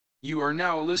You are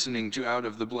now listening to Out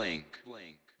of the Blank.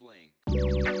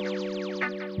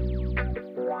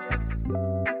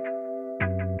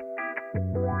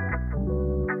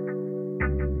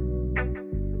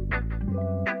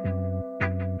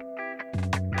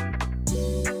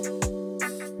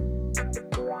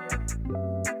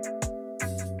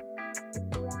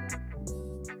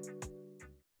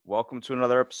 Welcome to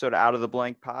another episode of Out of the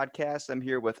Blank podcast. I'm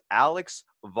here with Alex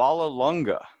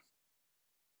Vollelunga.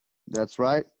 That's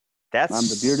right.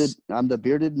 I'm the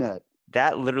bearded nut.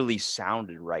 That literally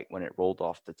sounded right when it rolled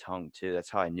off the tongue too. That's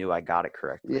how I knew I got it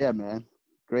correctly. Yeah, man.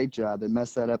 Great job. They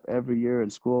mess that up every year in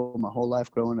school my whole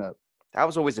life growing up. That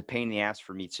was always a pain in the ass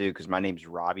for me too, because my name's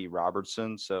Robbie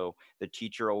Robertson. So the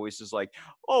teacher always is like,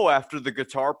 "Oh, after the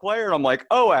guitar player," and I'm like,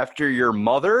 "Oh, after your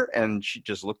mother," and she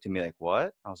just looked at me like,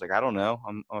 "What?" I was like, "I don't know.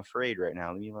 I'm afraid right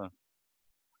now. Leave me alone."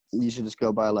 You should just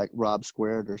go by like Rob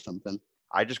Squared or something.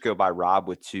 I just go by Rob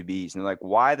with two B's. And they're like,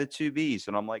 "Why the two B's?"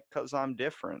 And I'm like, "Because I'm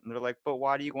different." And they're like, "But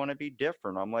why do you want to be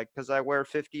different?" I'm like, "Because I wear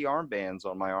 50 armbands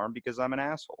on my arm because I'm an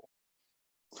asshole."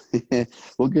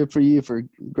 Well, good for you for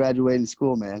graduating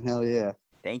school, man. Hell yeah.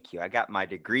 Thank you. I got my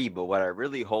degree, but what I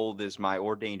really hold is my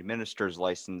ordained minister's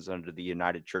license under the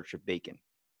United Church of Bacon.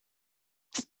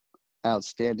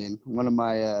 Outstanding. One of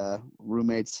my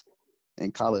roommates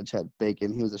in college had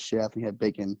bacon. He was a chef. He had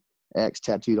bacon X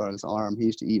tattooed on his arm. He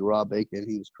used to eat raw bacon.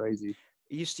 He was crazy.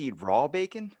 You used to eat raw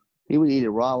bacon? He would eat it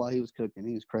raw while he was cooking.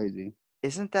 He was crazy.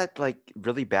 Isn't that like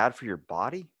really bad for your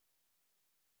body?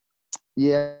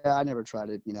 Yeah, I never tried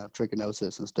it,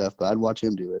 trichinosis and stuff, but I'd watch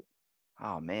him do it.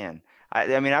 Oh, man.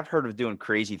 I mean, I've heard of doing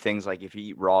crazy things like if you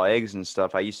eat raw eggs and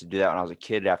stuff. I used to do that when I was a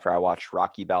kid after I watched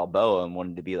Rocky Balboa and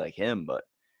wanted to be like him. But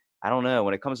I don't know.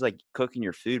 When it comes to like cooking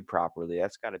your food properly,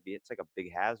 it's like a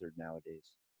big hazard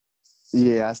nowadays.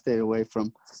 Yeah, I stayed away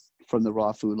from the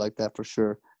raw food like that for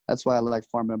sure. That's why I like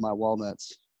farming my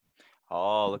walnuts.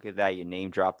 Oh, look at that. You name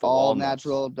dropped the All walnuts.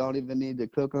 Natural, don't even need to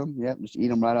cook them. Yep, just eat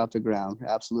them right off the ground.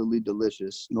 Absolutely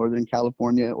delicious. Northern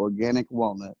California organic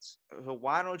walnuts. So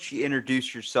why don't you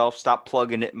introduce yourself? Stop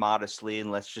plugging it modestly and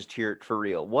let's just hear it for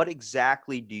real. What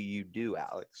exactly do you do,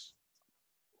 Alex?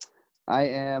 I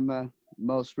am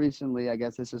most recently, I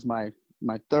guess this is my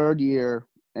third year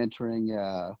entering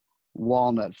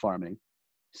walnut farming.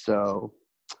 So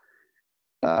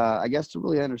I guess to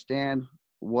really understand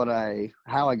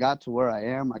how I got to where I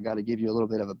am, I got to give you a little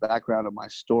bit of a background of my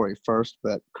story first.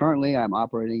 But currently I'm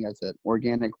operating as an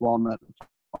organic walnut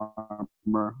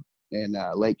farmer in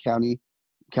Lake County,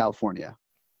 California.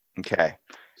 Okay.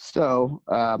 So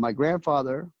my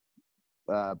grandfather,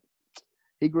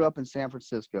 he grew up in San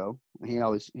Francisco.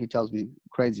 He tells me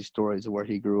crazy stories of where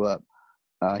he grew up.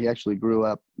 He actually grew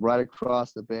up right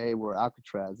across the bay where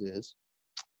Alcatraz is.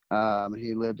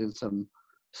 He lived in some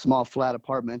small flat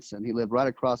apartments, and he lived right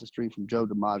across the street from Joe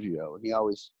DiMaggio. And he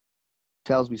always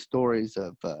tells me stories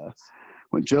of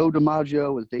when Joe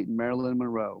DiMaggio was dating Marilyn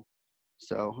Monroe.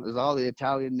 So it was all the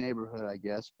Italian neighborhood, I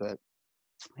guess. But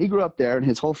he grew up there, and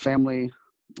his whole family,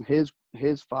 his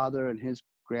father and his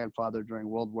grandfather during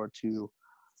World War II,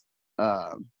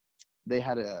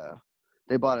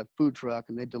 they bought a food truck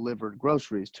and they delivered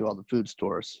groceries to all the food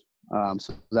stores.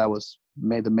 So that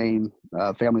made the main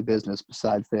family business.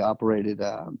 Besides, they operated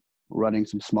running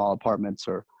some small apartments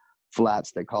or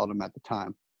flats, they called them at the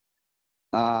time.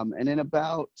 And in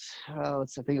about, I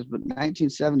think it was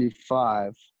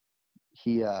 1975,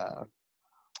 he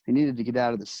needed to get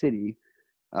out of the city.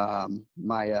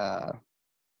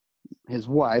 His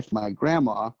wife, my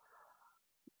grandma,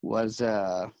 was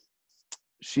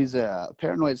she's a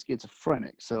paranoid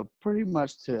schizophrenic. So pretty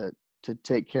much to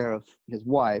take care of his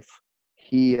wife,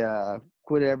 he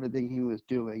quit everything he was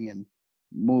doing and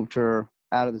moved her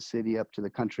out of the city up to the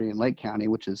country in Lake County,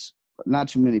 which is not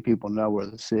too many people know where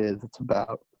this is. It's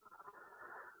about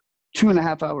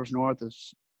 2.5 hours north of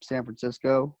San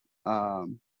Francisco.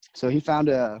 So he found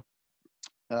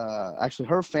actually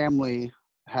her family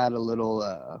had a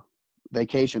little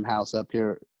vacation house up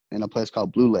here in a place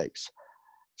called Blue Lakes.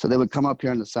 So they would come up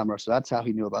here in the summer. So that's how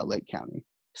he knew about Lake County.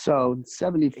 So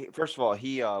First of all,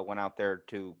 he went out there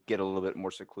to get a little bit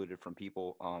more secluded from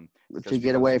people. To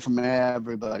get away from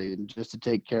everybody and just to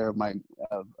take care of my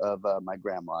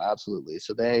grandma. Absolutely.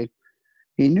 So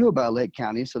he knew about Lake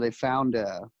County. So he found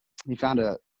a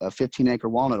 15-acre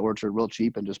walnut orchard real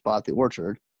cheap and just bought the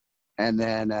orchard. And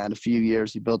then in a few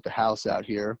years, he built the house out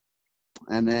here.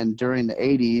 And then during the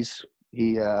 80s,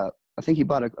 I think he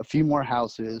bought a few more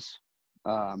houses.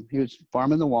 He was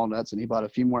farming the walnuts, and he bought a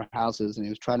few more houses, and he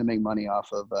was trying to make money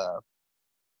off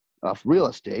real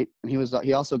estate. And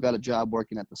he also got a job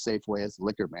working at the Safeway as a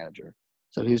liquor manager.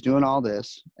 So he was doing all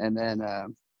this, and then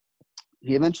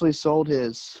he eventually sold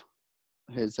his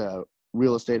his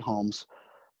real estate homes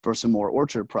for some more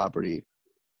orchard property.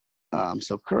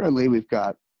 So currently we've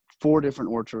got 4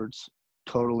 different orchards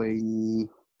totaling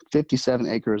 57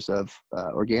 acres of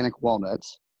organic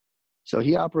walnuts. So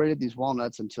he operated these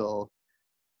walnuts until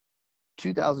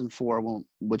 2004,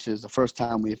 which is the first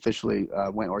time we officially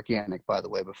went organic, by the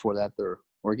way. Before that, their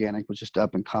organic was just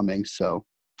up and coming. So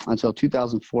until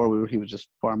 2004, he was just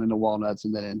farming the walnuts.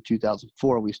 And then in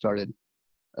 2004, we started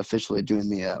officially doing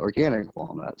the organic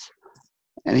walnuts.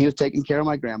 And he was taking care of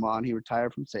my grandma, and he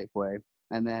retired from Safeway.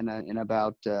 And then in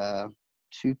about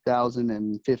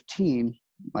 2015,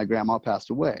 my grandma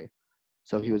passed away.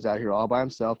 So he was out here all by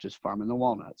himself, just farming the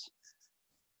walnuts.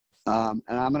 And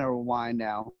I'm going to rewind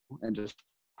now and just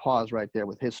pause right there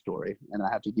with his story. And I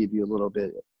have to give you a little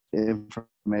bit of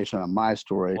information on my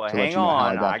story. Well, to let hang you know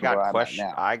on. how I got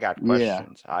questions. I got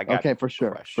questions. Okay, for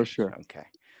sure. Questions. For sure. Okay.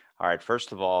 All right.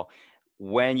 First of all,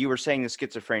 when you were saying the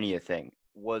schizophrenia thing,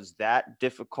 was that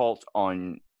difficult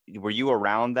were you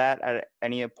around that at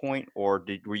any point, or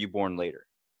were you born later?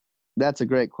 That's a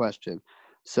great question.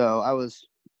 So I was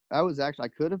actually, I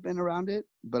could have been around it,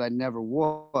 but I never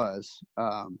was.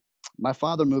 My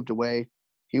father moved away.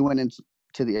 He went into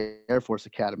the Air Force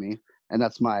Academy, and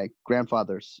that's my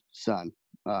grandfather's son.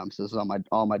 So this is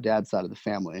on my dad's side of the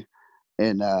family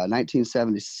in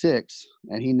 1976,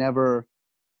 and he never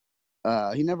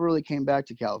really came back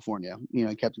to California. You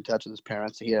know, he kept in touch with his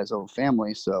parents. He had his own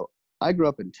family. So I grew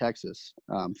up in Texas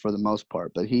for the most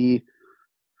part, but he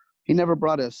never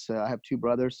brought us. I have 2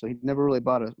 brothers, so he never really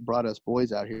brought us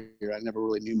boys out here. I never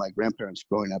really knew my grandparents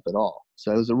growing up at all.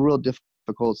 So it was a real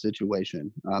difficult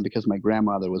situation because my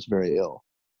grandmother was very ill.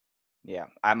 Yeah,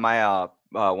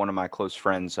 one of my close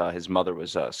friends, his mother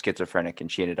was schizophrenic,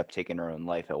 and she ended up taking her own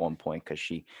life at one point because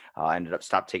she ended up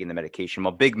stopped taking the medication. I'm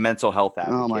a big mental health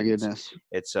advocate. Oh my goodness!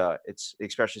 It's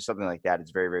especially something like that.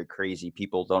 It's very, very crazy.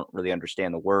 People don't really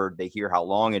understand the word. They hear how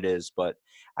long it is, but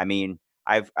I mean,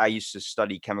 I used to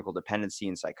study chemical dependency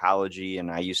and psychology, and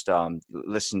I used to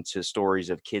listen to stories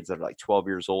of kids that are like 12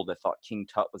 years old that thought King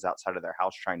Tut was outside of their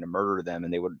house trying to murder them,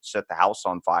 and they would set the house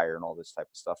on fire and all this type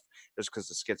of stuff just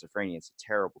because of schizophrenia. It's a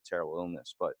terrible, terrible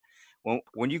illness. But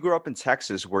when you grew up in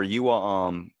Texas, were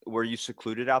you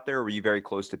secluded out there, or were you very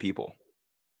close to people?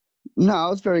 No, I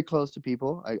was very close to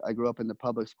people. I grew up in the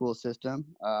public school system.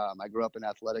 I grew up in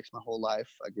athletics my whole life.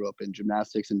 I grew up in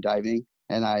gymnastics and diving,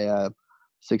 and I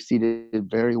succeeded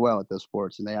very well at those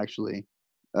sports. And they actually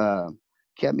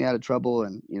kept me out of trouble.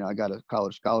 And, you know, I got a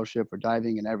college scholarship for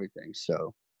diving and everything.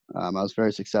 So I was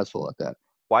very successful at that.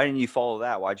 Why didn't you follow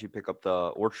that? Why'd you pick up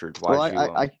the orchards?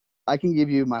 I can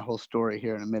give you my whole story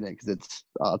here in a minute because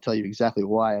I'll tell you exactly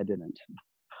why I didn't.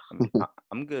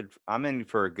 I'm good. I'm in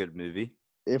for a good movie.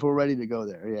 If we're ready to go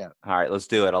there, yeah. All right, let's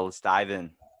do it. Let's dive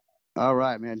in. All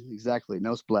right, man. Exactly.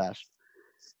 No splash.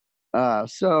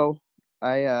 So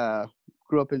I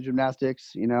grew up in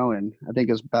gymnastics, you know, and I think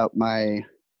it was about I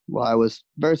was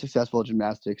very successful in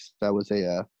gymnastics. I was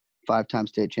a 5-time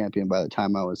state champion by the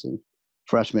time I was a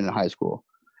freshman in high school.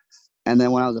 And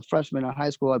then when I was a freshman in high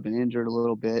school, I'd been injured a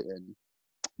little bit, and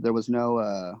there was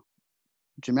no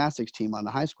gymnastics team on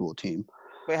the high school team.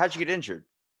 Wait, how'd you get injured?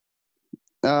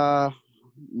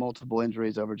 Multiple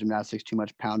injuries over gymnastics, too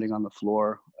much pounding on the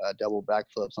floor, double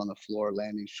backflips on the floor,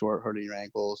 landing short, hurting your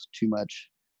ankles, too much.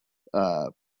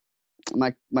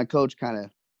 My coach kind of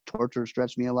torture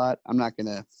stretched me a lot. I'm not going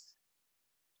to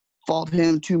fault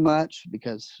him too much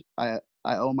because I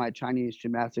owe my Chinese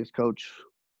gymnastics coach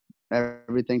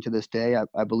everything to this day.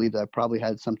 I believe that I probably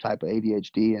had some type of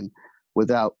ADHD, and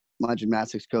without my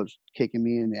gymnastics coach kicking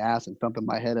me in the ass and thumping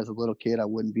my head as a little kid, I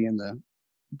wouldn't be in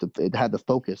it had the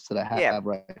focus that I have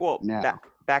right now.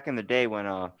 Back in the day when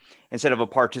instead of a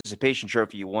participation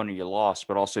trophy, you won or you lost,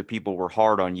 but also people were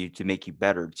hard on you to make you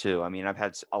better too. I mean, I've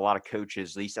had a lot of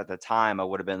coaches, at least at the time, I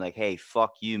would have been like, hey,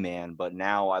 fuck you, man. But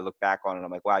now I look back on it,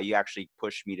 I'm like, wow, you actually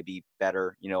pushed me to be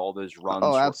better. You know, all those runs.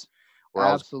 Oh,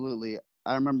 absolutely.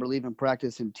 I remember leaving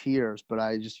practice in tears, but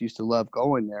I just used to love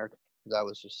going there because I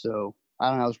was just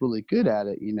I was really good at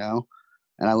it, you know,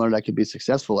 and I learned I could be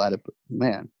successful at it, but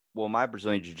man. Well, my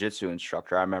Brazilian Jiu-Jitsu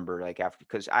instructor, I remember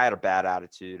because I had a bad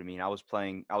attitude. I mean, I was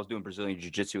doing Brazilian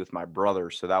Jiu-Jitsu with my brother.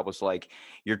 So that was like,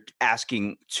 you're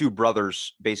asking 2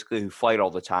 brothers basically who fight all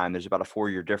the time. There's about a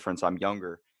 4-year difference. I'm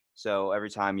younger. So every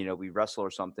time, you know, we wrestle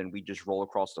or something, we just roll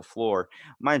across the floor.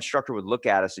 My instructor would look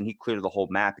at us and he'd clear the whole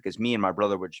mat because me and my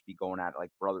brother would just be going at it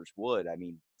like brothers would. I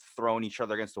mean, throwing each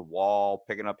other against the wall,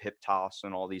 picking up hip toss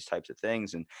and all these types of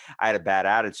things. And I had a bad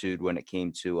attitude when it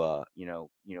came to,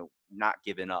 not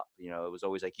giving up. You know, it was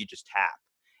always like, you just tap.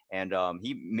 And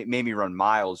he made me run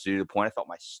miles, dude, to the point I thought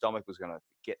my stomach was going to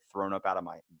get thrown up out of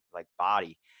my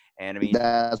body. And I mean,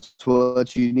 That's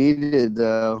what you needed,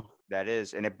 though. that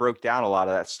is, and it broke down a lot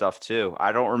of that stuff too.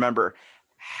 I don't remember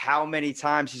how many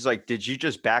times he's like, "Did you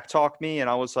just backtalk me?" And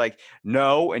I was like,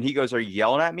 "No." And he goes, "Are you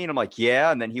yelling at me?" And I'm like,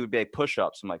 "Yeah." And then he would be like,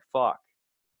 push-ups. I'm like, "Fuck."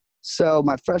 So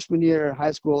my freshman year in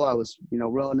high school, I was,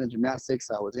 rolling in gymnastics.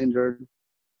 I was injured,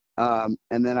 and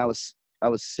then I was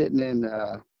sitting in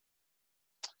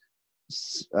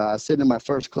my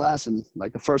first class in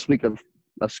like the first week of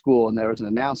school, and there was an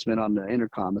announcement on the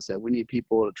intercom that said, "We need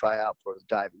people to try out for the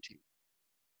diving team."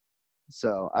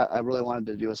 So I really wanted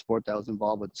to do a sport that was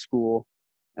involved with school,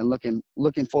 and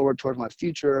looking forward towards my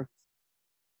future.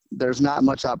 There's not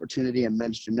much opportunity in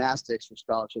men's gymnastics for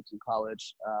scholarships in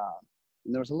college.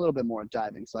 And there was a little bit more in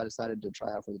diving, so I decided to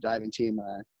try out for the diving team.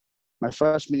 My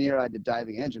freshman year, I did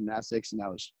diving and gymnastics, and that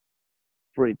was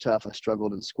pretty tough. I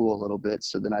struggled in school a little bit,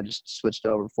 so then I just switched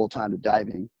over full-time to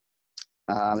diving.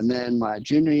 And then my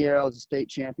junior year, I was a state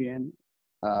champion.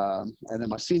 And then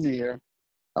my senior year,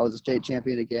 I was a state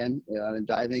champion again in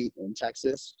diving in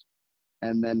Texas.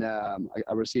 And then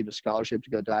I received a scholarship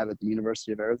to go dive at the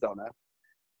University of Arizona.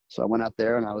 So I went out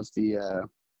there, and I was the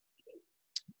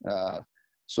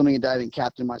swimming and diving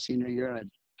captain my senior year, and I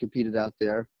competed out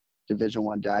there, Division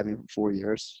I diving for 4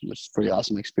 years, which is a pretty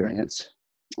awesome experience.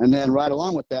 And then right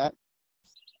along with that,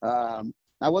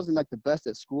 I wasn't like the best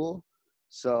at school,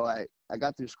 so I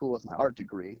got through school with my art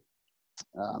degree.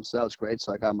 So that was great.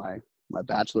 So I got my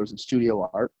bachelor's in studio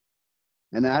art.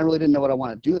 And then I really didn't know what I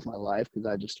wanted to do with my life because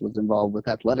I just was involved with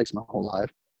athletics my whole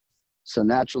life. So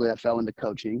naturally, I fell into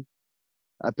coaching.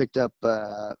 I picked up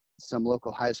some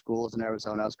local high schools in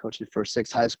Arizona. I was coaching for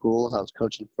 6 high schools. I was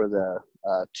coaching for the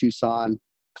Tucson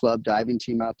club diving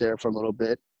team out there for a little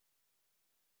bit.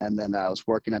 And then I was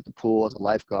working at the pool as a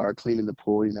lifeguard, cleaning the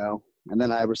pool, And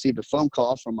then I received a phone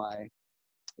call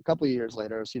a couple of years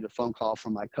later, I received a phone call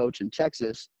from my coach in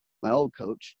Texas, my old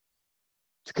coach,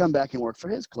 to come back and work for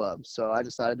his club. So I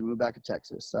decided to move back to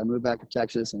Texas. So I moved back to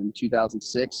Texas in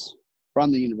 2006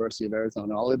 from the University of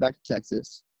Arizona all the way back to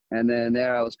Texas. And then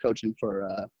there I was coaching for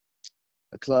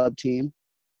a club team,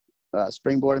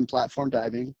 springboard and platform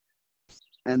diving.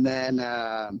 And then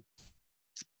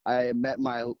I met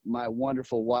my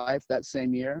wonderful wife that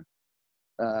same year.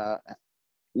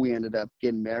 We ended up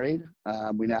getting married.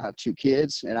 We now have 2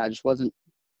 kids, and I just wasn't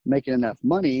making enough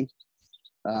money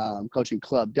coaching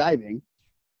club diving.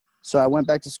 So I went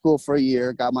back to school for a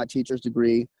year, got my teacher's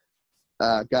degree,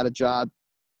 got a job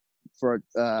for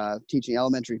teaching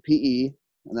elementary PE,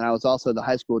 and then I was also the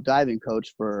high school diving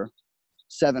coach for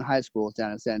 7 high schools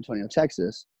down in San Antonio,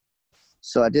 Texas.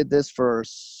 So I did this for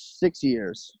 6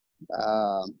 years.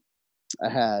 I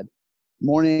had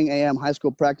morning AM high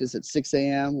school practice at 6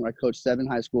 a.m. where I coached 7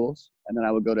 high schools, and then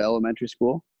I would go to elementary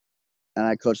school, and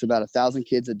I coached about 1,000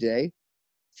 kids a day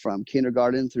from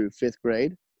kindergarten through 5th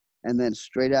grade. And then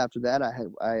straight after that,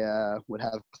 I would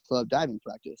have club diving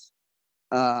practice.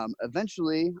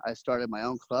 Eventually, I started my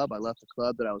own club. I left the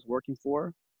club that I was working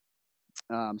for,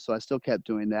 so I still kept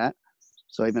doing that.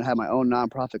 So I even had my own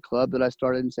nonprofit club that I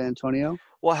started in San Antonio.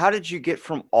 Well, how did you get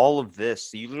from all of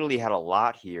this? You literally had a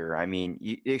lot here. I mean,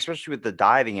 especially with the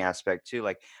diving aspect too.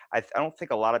 Like, I don't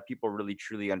think a lot of people really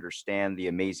truly understand the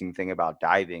amazing thing about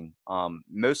diving.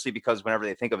 Mostly because whenever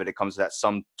they think of it, it comes to that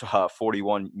some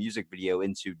 41 music video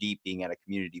In Too Deep being at a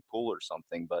community pool or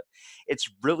something. But it's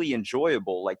really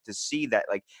enjoyable, like to see that.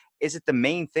 Like, is it the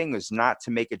main thing is not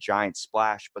to make a giant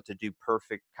splash, but to do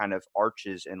perfect kind of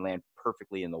arches and land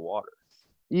perfectly in the water?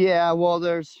 Yeah, well,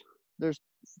 there's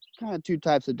kind of 2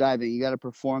 types of diving. You got to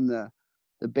perform the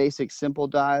basic simple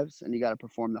dives, and you got to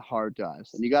perform the hard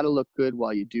dives, and you got to look good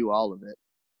while you do all of it.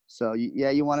 So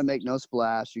you want to make no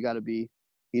splash. You got to be,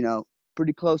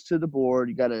 pretty close to the board.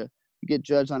 You get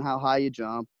judged on how high you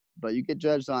jump, but you get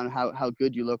judged on how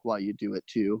good you look while you do it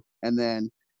too. And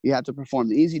then you have to perform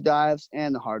the easy dives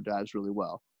and the hard dives really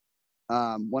well.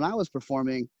 When I was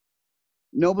performing,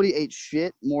 nobody ate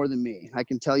shit more than me. I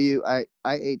can tell you, I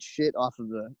ate shit off of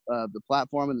the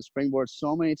platform and the springboard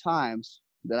so many times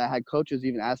that I had coaches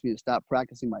even ask me to stop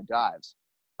practicing my dives.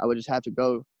 I would just have to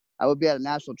go. I would be at a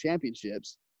national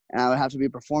championships, and I would have to be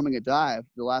performing a dive.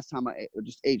 The last time I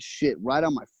just ate shit right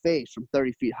on my face from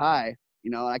 30 feet high,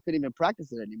 and I couldn't even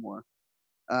practice it anymore.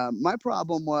 My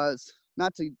problem was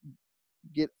not to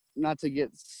get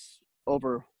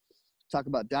over talk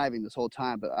about diving this whole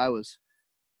time, but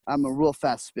I'm a real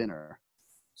fast spinner.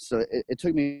 So it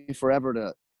took me forever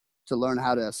to learn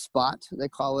how to spot, they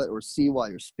call it, or see while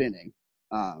you're spinning.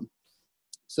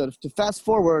 So to fast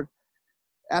forward,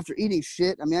 after eating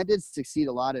shit, I mean, I did succeed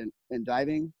a lot in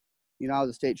diving. I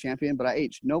was a state champion, but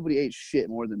nobody ate shit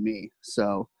more than me.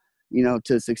 So,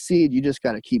 to succeed, you just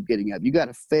got to keep getting up. You got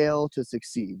to fail to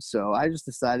succeed. So I just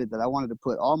decided that I wanted to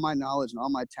put all my knowledge and all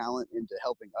my talent into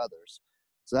helping others.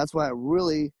 So that's why I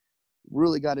really,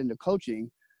 really got into coaching,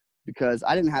 because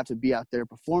I didn't have to be out there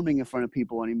performing in front of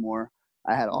people anymore.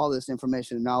 I had all this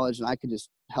information and knowledge, and I could just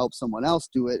help someone else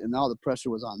do it, and all the pressure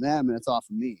was on them, and it's off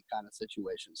of me kind of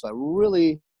situation. So I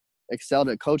really excelled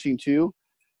at coaching too.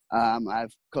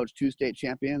 I've coached 2 state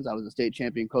champions. I was a state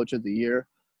champion coach of the year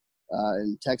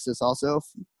in Texas also.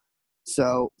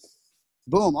 So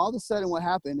boom, all of a sudden what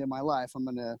happened in my life, I'm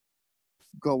going to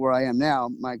go where I am now.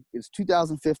 It's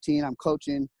 2015. I'm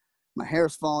coaching. My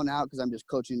hair's falling out because I'm just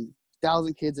coaching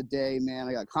 1,000 kids a day, man.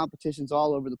 I got competitions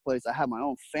all over the place. I have my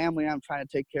own family I'm trying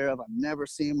to take care of. I'm never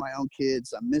seeing my own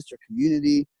kids. I'm Mr.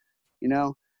 Community,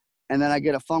 And then I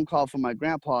get a phone call from my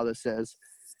grandpa that says,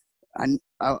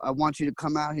 I want you to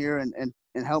come out here and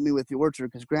help me with the orchard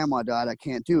because grandma died. I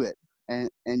can't do it.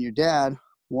 And your dad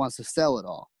wants to sell it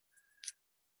all.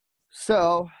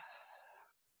 So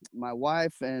my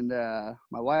wife and I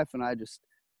just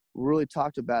really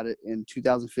talked about it in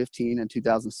 2015 and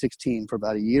 2016 for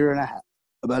about a year and a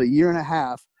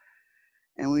half.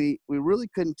 And we really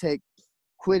couldn't take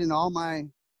quitting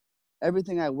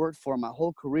everything I worked for my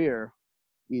whole career,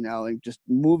 and just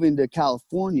moving to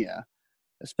California,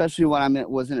 especially when I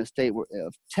was in a state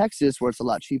of Texas where it's a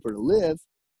lot cheaper to live.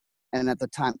 And at the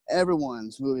time,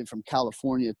 everyone's moving from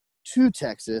California to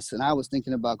Texas, and I was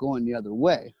thinking about going the other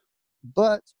way.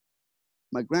 But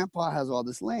my grandpa has all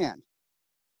this land.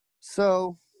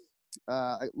 So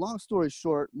long story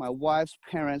short, my wife's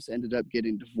parents ended up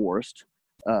getting divorced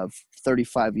of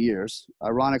 35 years.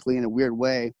 Ironically, in a weird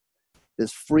way,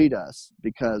 this freed us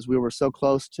because we were so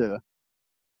close to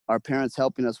our parents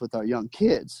helping us with our young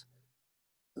kids.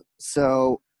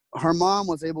 So her mom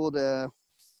was able to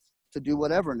do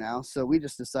whatever now. So we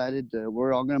just decided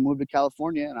we're all going to move to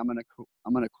California, and I'm going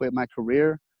to quit my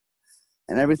career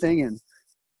and everything, and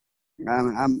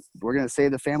we're going to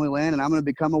save the family land, and I'm going to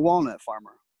become a walnut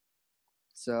farmer.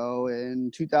 So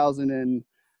in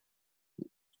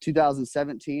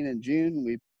 2017 in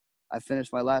June, I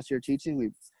finished my last year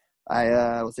teaching.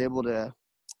 I was able to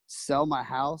sell my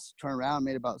house, turn around,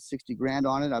 made about $60,000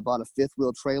 on it. I bought a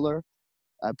 5th-wheel trailer.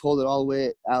 I pulled it all the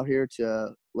way out here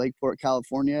to Lakeport,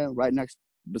 California, right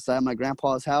beside my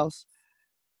grandpa's house.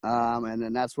 And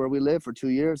then that's where we lived for 2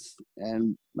 years,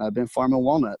 and I've been farming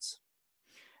walnuts.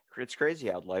 It's crazy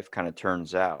how life kind of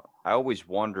turns out. I always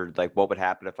wondered, like, what would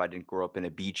happen if I didn't grow up in a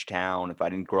beach town, if I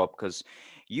didn't grow up, because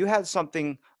you had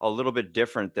something a little bit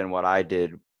different than what I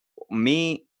did.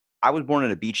 I was born in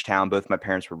a beach town. Both my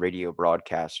parents were radio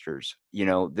broadcasters.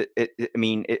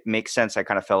 It makes sense. I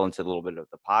kind of fell into a little bit of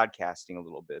the podcasting a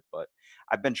little bit, but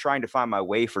I've been trying to find my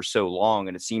way for so long.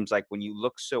 And it seems like when you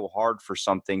look so hard for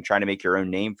something, trying to make your own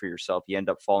name for yourself, you end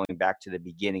up falling back to the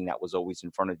beginning that was always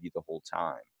in front of you the whole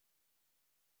time.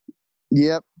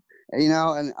 Yep.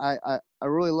 And I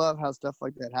really love how stuff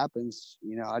like that happens.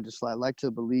 I like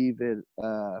to believe it,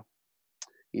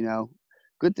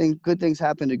 good things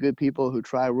happen to good people who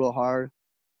try real hard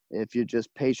if you're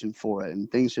just patient for it,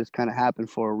 and things just kind of happen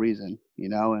for a reason,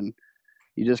 and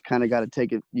you just kind of got to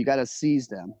take it. You got to seize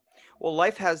them. Well,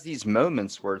 life has these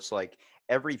moments where it's like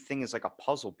everything is like a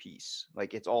puzzle piece.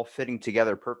 Like it's all fitting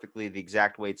together perfectly the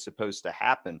exact way it's supposed to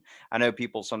happen. I know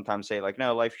people sometimes say like,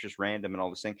 no, life's just random and all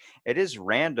this thing. It is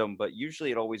random, but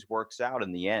usually it always works out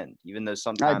in the end, even though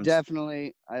sometimes.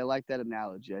 I like that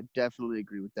analogy. I definitely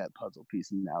agree with that puzzle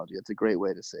piece analogy. It's a great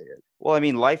way to say it. Well, I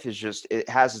mean, life is it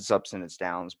has its ups and its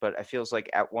downs, but it feels like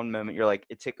at one moment you're like,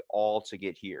 it took all to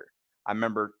get here. I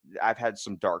remember I've had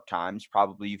some dark times.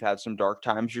 Probably you've had some dark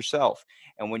times yourself.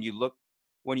 And when you look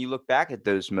back at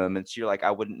those moments, you're like, I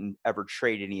wouldn't ever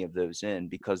trade any of those in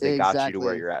because they got you to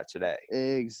where you're at today.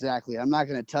 Exactly. I'm not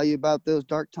going to tell you about those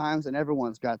dark times, and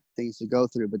everyone's got things to go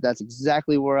through, but that's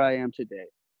exactly where I am today.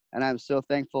 And I'm so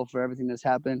thankful for everything that's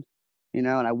happened, and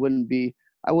I wouldn't be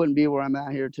where I'm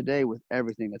at here today with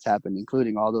everything that's happened,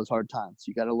 including all those hard times.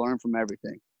 You got to learn from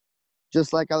everything.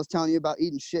 Just like I was telling you about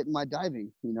eating shit in my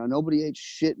diving. Nobody ate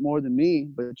shit more than me,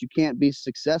 but you can't be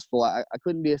successful. I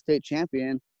couldn't be a state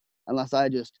champion unless I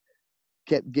just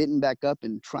kept getting back up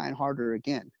and trying harder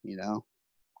again. You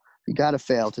got to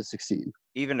fail to succeed.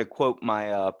 Even to quote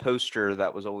my poster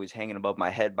that was always hanging above my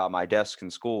head by my desk in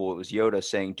school, it was Yoda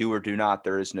saying, do or do not,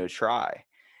 there is no try.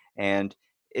 And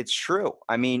It's true.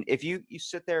 I mean, if you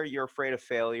sit there, you're afraid of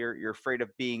failure, you're afraid of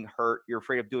being hurt, you're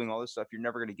afraid of doing all this stuff, you're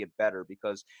never going to get better,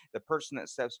 because the person that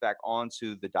steps back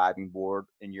onto the diving board,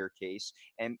 in your case,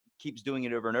 and keeps doing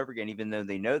it over and over again, even though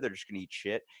they know they're just going to eat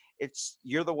shit,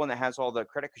 you're the one that has all the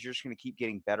credit, because you're just going to keep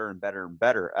getting better and better and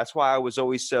better. That's why I was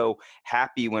always so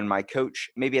happy when my coach,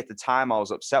 maybe at the time I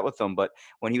was upset with him, but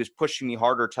when he was pushing me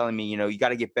harder, telling me, you got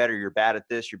to get better, you're bad at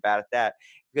this, you're bad at that,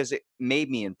 because it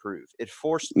made me improve. It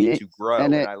forced me to grow,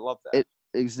 and I love that.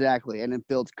 Exactly, and it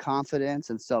builds confidence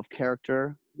and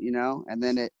self-character, and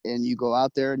then you go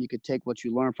out there and you could take what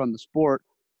you learn from the sport,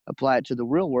 apply it to the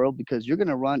real world, because you're going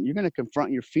to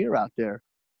confront your fear out there,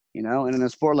 and in a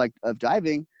sport like of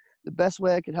diving, the best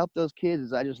way I could help those kids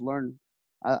is I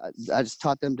just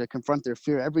taught them to confront their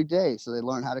fear every day, so they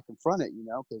learn how to confront it,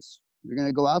 because you're going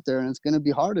to go out there and it's going to be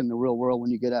hard in the real world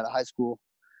when you get out of high school.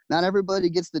 Not everybody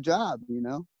gets the job,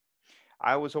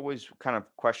 I was always kind of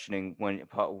questioning when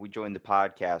we joined the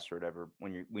podcast or whatever.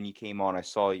 When you came on, I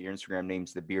saw your Instagram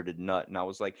name's the Bearded Nut, and I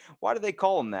was like, why do they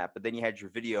call him that? But then you had your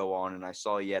video on, and I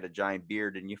saw you had a giant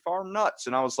beard, and you farm nuts,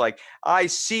 and I was like, I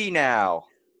see now.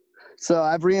 So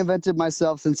I've reinvented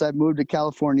myself since I moved to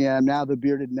California. I'm now the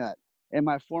Bearded Nut. In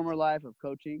my former life of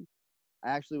coaching, I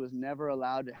actually was never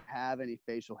allowed to have any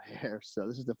facial hair. So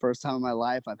this is the first time in my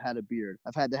life I've had a beard.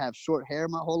 I've had to have short hair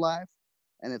my whole life,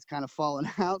 and it's kind of fallen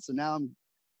out. So now I'm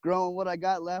growing what I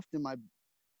got left, and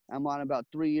I'm on about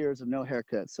 3 years of no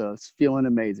haircut. So it's feeling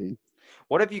amazing.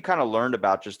 What have you kind of learned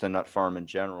about just the nut farm in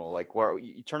general? Like, where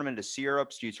you turn them into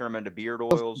syrups? Do you turn them into beard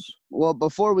oils? Well,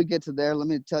 before we get to there, let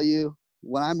me tell you,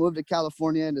 when I moved to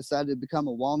California and decided to become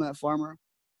a walnut farmer,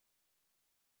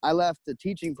 I left the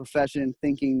teaching profession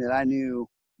thinking that I knew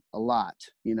a lot,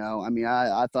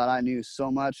 I thought I knew so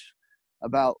much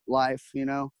about life,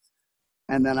 and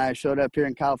then I showed up here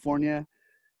in California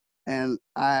and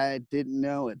I didn't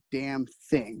know a damn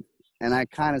thing. And I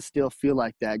kind of still feel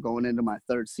like that going into my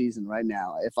third season right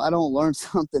now. If I don't learn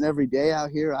something every day out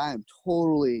here, I am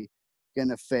totally going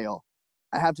to fail.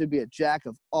 I have to be a jack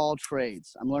of all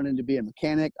trades. I'm learning to be a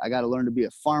mechanic. I got to learn to be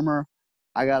a farmer.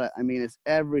 It's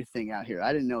everything out here.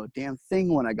 I didn't know a damn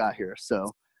thing when I got here.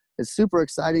 So it's super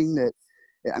exciting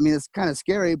it's kind of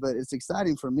scary, but it's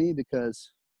exciting for me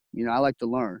because, I like to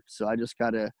learn. So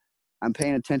I'm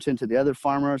paying attention to the other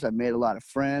farmers. I've made a lot of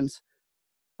friends.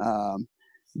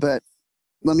 But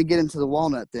let me get into the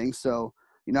walnut thing. So,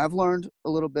 I've learned a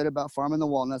little bit about farming the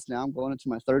walnuts now. I'm going into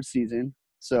my third season.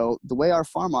 So the way our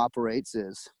farm operates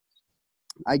is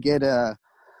I get I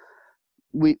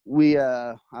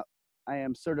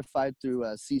am certified through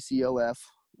CCOF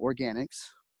organics.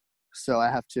 So I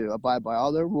have to abide by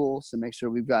all their rules to make sure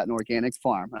we've got an organic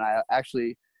farm. And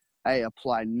I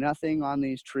apply nothing on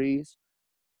these trees.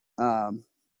 And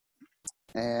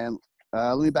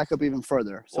let me back up even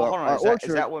further. So hold on.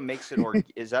 Is that what makes it? I'm going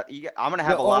to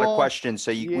have a lot of questions.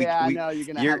 So I know you're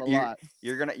going to have a lot.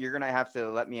 You're going to have to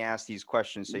let me ask these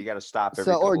questions. So you got to stop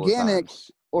every couple of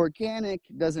times. Organic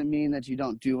doesn't mean that you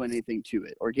don't do anything to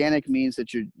it. Organic means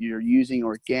that you're using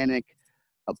organic,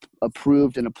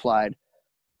 approved and applied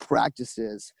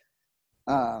practices.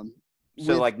 So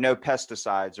like no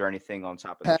pesticides or anything on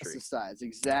top of the tree. Pesticides,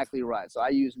 exactly right. So I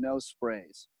use no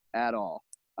sprays at all.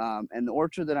 And the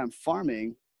orchard that I'm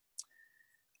farming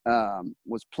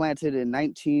was planted in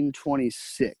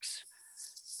 1926.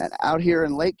 And out here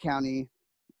in Lake County,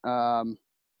 in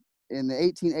the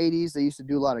 1880s, they used to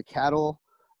do a lot of cattle.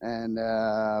 And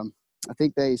I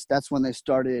think that's when they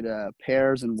started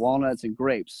pears and walnuts and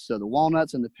grapes. So the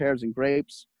walnuts and the pears and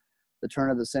grapes, the turn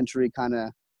of the century kind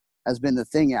of has been the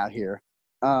thing out here.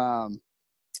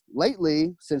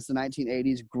 Lately, since the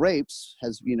 1980s, grapes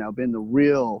has, been the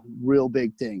real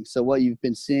big thing. So what you've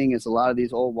been seeing is a lot of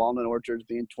these old walnut orchards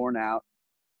being torn out.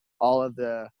 All of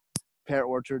the pear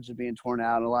orchards are being torn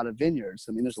out, and a lot of vineyards.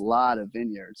 There's a lot of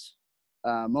vineyards.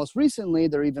 Most recently,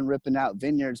 they're even ripping out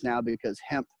vineyards now because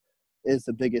hemp is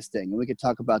the biggest thing. And we could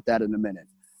talk about that in a minute.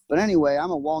 But anyway,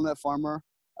 I'm a walnut farmer.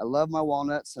 I love my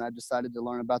walnuts, and I've decided to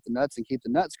learn about the nuts and keep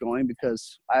the nuts going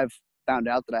because I've found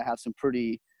out that I have some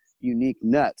pretty unique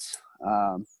nuts.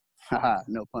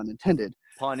 No pun intended.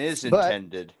 Pun is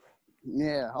intended.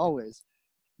 Yeah, always.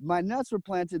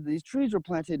 These trees were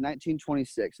planted in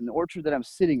 1926. And the orchard that I'm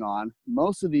sitting on,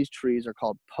 most of these trees are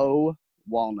called Poe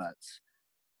walnuts.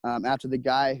 After the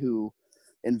guy who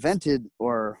invented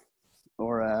or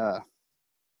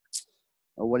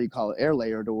what do you call it, air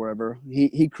layered or wherever,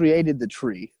 he created the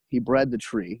tree. He bred the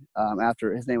tree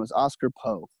after, his name was Oscar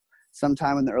Poe,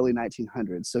 sometime in the early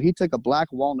 1900s. So he took a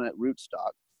black walnut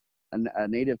rootstock, a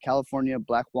native California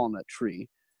black walnut tree,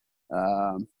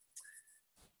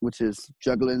 which is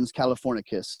Juglans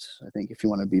californicus, I think, if you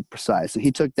want to be precise. And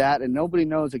he took that, and nobody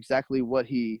knows exactly what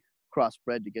he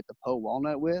crossbred to get the Poe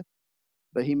walnut with,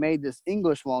 but he made this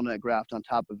English walnut graft on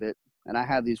top of it. And I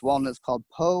have these walnuts called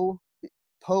Poe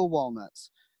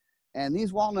walnuts. And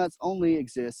these walnuts only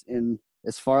exist in,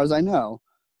 as far as I know,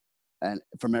 and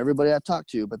from everybody I've talked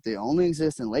to, but they only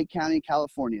exist in Lake County,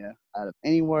 California, out of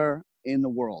anywhere in the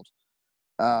world.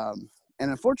 And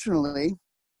unfortunately,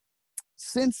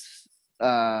 since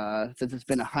it's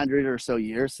been 100 or so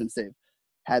years since they've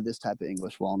had this type of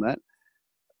English walnut,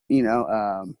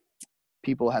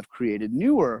 people have created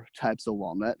newer types of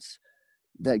walnuts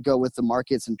that go with the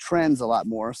markets and trends a lot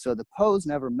more. So the Poes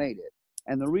never made it.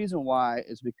 And the reason why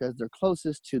is because they're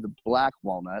closest to the black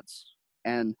walnuts,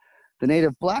 and the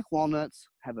native black walnuts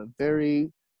have a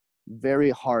very, very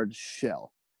hard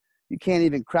shell. You can't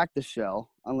even crack the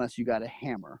shell unless you got a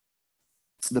hammer.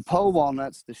 The Poe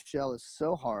walnuts, the shell is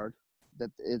so hard that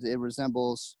it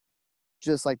resembles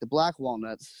just like the black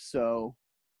walnuts. So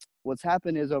what's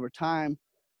happened is over time,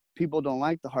 people don't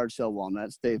like the hard shell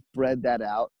walnuts. They've bred that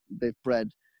out. They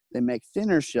make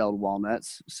thinner shelled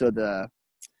walnuts. So the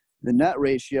nut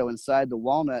ratio inside the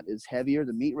walnut is heavier.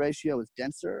 The meat ratio is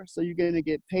denser. So you're going to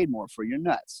get paid more for your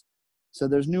nuts. So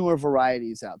there's newer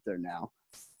varieties out there now.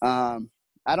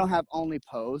 I don't have only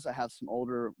Poes. I have some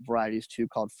older varieties too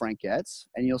called Frankettes.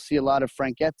 And you'll see a lot of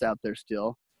Frankettes out there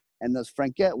still. And those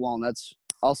Frankette walnuts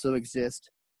also exist.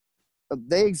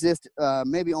 They exist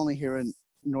maybe only here in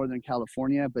Northern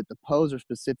California, but the Poes are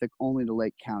specific only to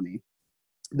Lake County.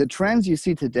 The trends you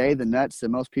see today, the nuts that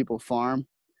most people farm,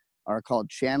 are called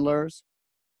Chandlers.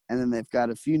 And then they've got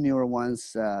a few newer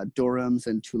ones, Durhams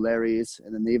and Tuileries.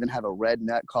 And then they even have a red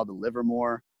nut called the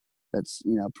Livermore. That's,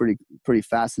 pretty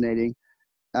fascinating.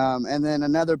 And then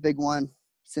another big one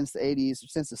since the 80s, or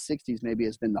since the 60s maybe,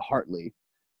 has been the Hartley.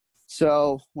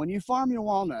 So when you farm your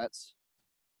walnuts,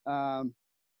 I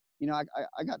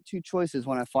got two choices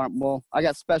when I farm. Well, I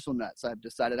got special nuts. I've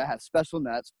decided I have special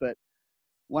nuts, but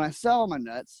when I sell my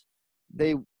nuts,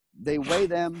 they weigh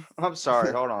them. I'm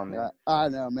sorry. Hold on, man. I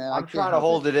know, man. I'm trying to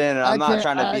hold it in, and I'm not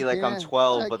trying to be like I'm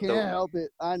 12, but help it.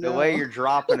 I know. The way you're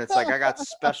dropping, it's like I got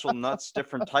special nuts,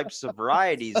 different types of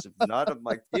varieties of nut. I'm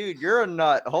like, dude, you're a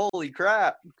nut. Holy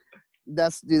crap.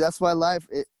 That's why life,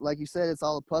 like you said, it's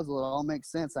all a puzzle. It all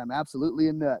makes sense. I'm absolutely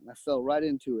a nut, and I fell right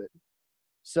into it.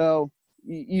 So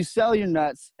you sell your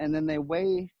nuts, and then they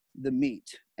weigh the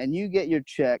meat, and you get your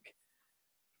check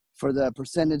for the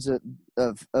percentage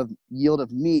of yield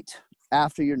of meat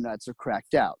after your nuts are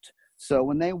cracked out. So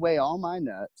when they weigh all my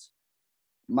nuts,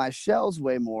 my shells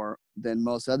weigh more than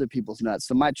most other people's nuts.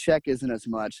 So my check isn't as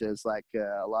much as like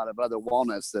a lot of other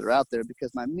walnuts that are out there because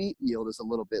my meat yield is a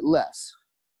little bit less.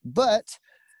 But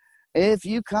if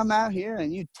you come out here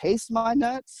and you taste my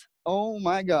nuts, oh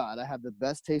my God, I have the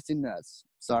best tasting nuts.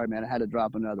 Sorry, man, I had to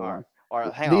drop another one. All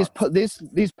right, hang on.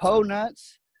 These Poe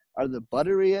nuts are the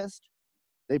butteriest.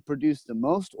 They produce the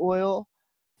most oil,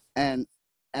 and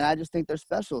I just think they're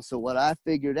special. So what I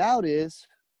figured out is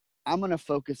I'm going to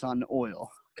focus on the oil,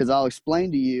 because I'll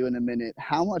explain to you in a minute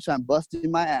how much I'm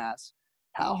busting my ass,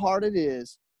 how hard it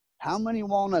is, how many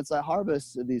walnuts I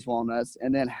harvest of these walnuts,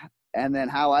 and then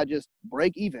how I just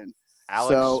break even.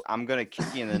 Alex, I'm going to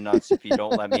kick you in the nuts if you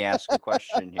don't let me ask a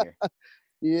question here.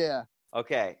 Yeah.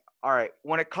 Okay. All right.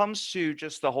 When it comes to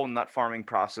just the whole nut farming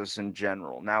process in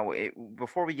general, now,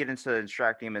 before we get into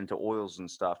extracting them into oils and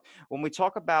stuff, when we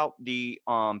talk about the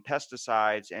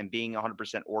pesticides and being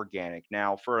 100% organic,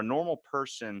 now, for a normal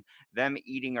person, them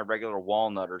eating a regular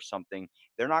walnut or something,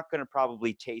 they're not going to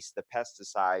probably taste the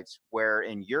pesticides, where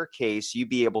in your case, you'd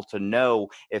be able to know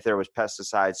if there was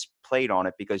pesticides played on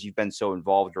it because you've been so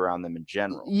involved around them in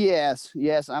general. Yes,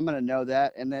 I'm going to know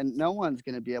that. And then no one's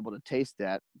going to be able to taste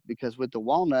that, because with the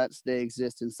walnuts, they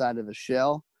exist inside of a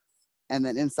shell. And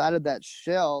then inside of that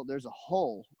shell, there's a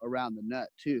hole around the nut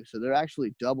too. So they're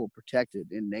actually double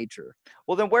protected in nature.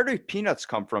 Well, then where do peanuts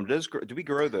come from? Do we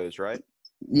grow those, right?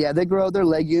 Yeah, they grow their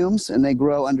legumes, and they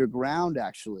grow underground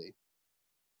actually.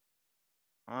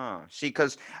 See,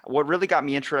 because what really got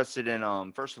me interested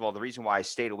in, first of all, the reason why I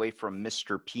stayed away from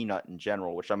Mr. Peanut in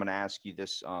general, which I'm going to ask you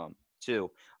this too,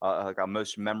 like a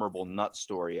most memorable nut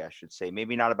story, I should say.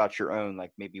 Maybe not about your own,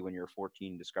 like maybe when you were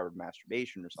 14 discovered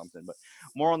masturbation or something, but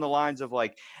more on the lines of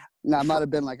like. No, I might have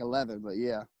been like 11, but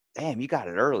yeah. Damn, you got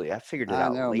it early. I figured it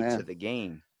out late to the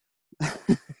game.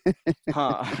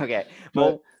 Okay.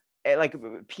 Well, like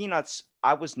peanuts,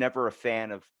 I was never a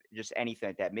fan of just anything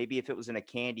like that. Maybe if it was in a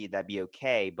candy, that'd be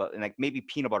okay, but like maybe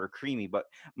peanut butter creamy. But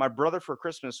my brother for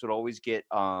Christmas would always get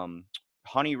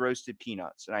honey roasted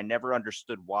peanuts, and I never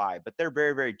understood why, but they're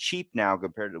very, very cheap now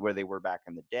compared to where they were back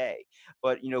in the day.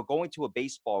 But, going to a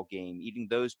baseball game, eating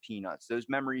those peanuts, those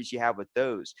memories you have with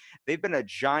those, they've been a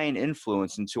giant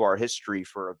influence into our history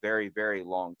for a very, very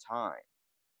long time.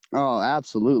 Oh,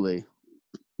 absolutely.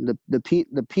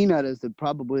 The peanut is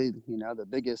probably the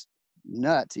biggest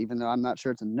nut, even though I'm not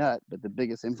sure it's a nut, but the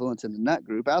biggest influence in the nut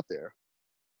group out there.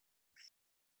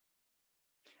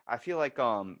 I feel like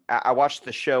I watched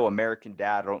the show American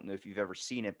Dad. I don't know if you've ever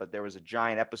seen it, but there was a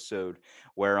giant episode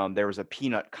where there was a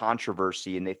peanut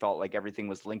controversy and they felt like everything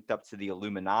was linked up to the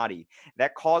Illuminati.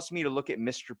 That caused me to look at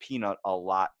Mr. Peanut a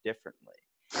lot differently.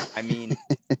 I mean,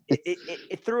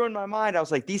 it threw in my mind. I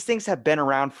was like, these things have been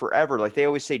around forever. Like they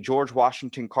always say George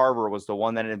Washington Carver was the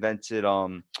one that invented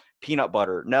peanut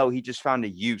butter. No, he just found a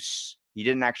use. He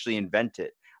didn't actually invent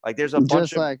it. Like there's a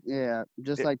bunch of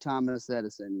just like Thomas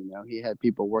Edison, he had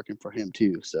people working for him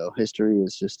too. So history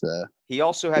is just he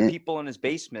also had people in his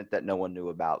basement that no one knew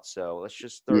about. So let's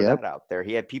just throw that out there.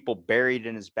 He had people buried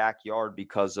in his backyard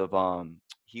because of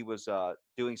he was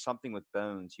doing something with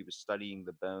bones. He was studying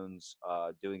the bones,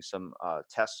 doing some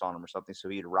tests on them or something. So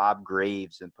he'd rob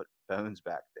graves and put bones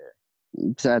back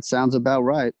there. That sounds about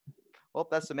right. Well,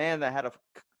 that's the man that had a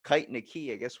kite and a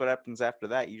key. I guess what happens after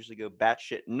that, you usually go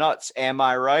batshit nuts. Am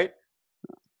I right?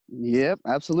 Yep,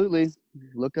 absolutely.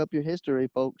 Look up your history,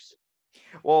 folks.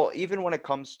 Well, even when it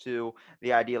comes to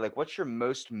the idea, like what's your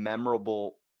most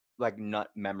memorable like nut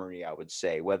memory, I would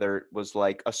say, whether it was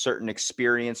like a certain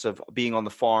experience of being on the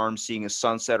farm, seeing a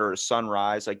sunset or a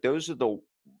sunrise, like those are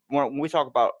when we talk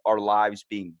about our lives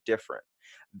being different,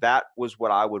 that was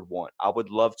what I would want. I would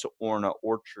love to own an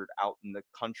orchard out in the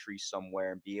country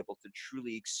somewhere and be able to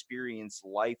truly experience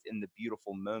life in the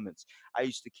beautiful moments. I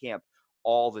used to camp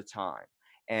all the time.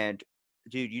 And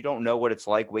dude, you don't know what it's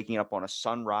like waking up on a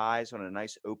sunrise on a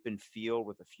nice open field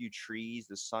with a few trees,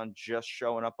 the sun just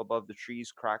showing up above the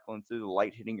trees, crackling through, the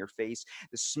light hitting your face,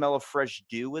 the smell of fresh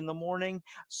dew in the morning.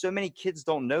 So many kids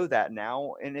don't know that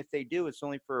now. And if they do, it's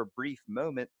only for a brief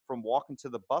moment from walking to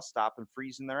the bus stop and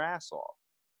freezing their ass off.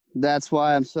 That's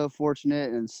why I'm so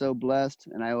fortunate and so blessed,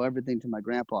 and I owe everything to my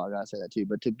grandpa. I gotta say that too.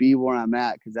 But to be where I'm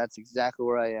at, because that's exactly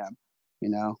where I am.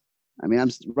 I mean,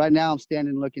 right now I'm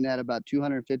standing looking at about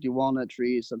 250 walnut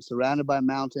trees. I'm surrounded by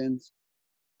mountains.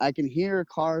 I can hear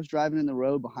cars driving in the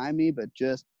road behind me, but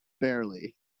just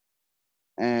barely.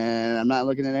 And I'm not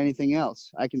looking at anything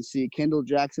else. I can see Kendall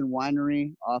Jackson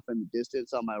Winery off in the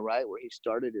distance on my right, where he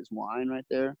started his wine right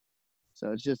there.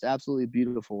 So it's just absolutely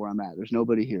beautiful where I'm at. There's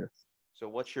nobody here. So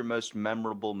what's your most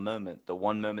memorable moment? The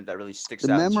one moment that really sticks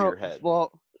out into your head?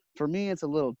 Well, for me, it's a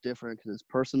little different because it's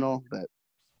personal. But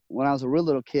when I was a real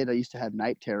little kid, I used to have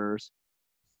night terrors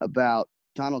about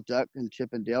Donald Duck and Chip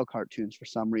and Dale cartoons for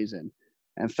some reason.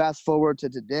 And fast forward to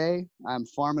today, I'm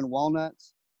farming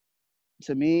walnuts.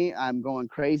 To me, I'm going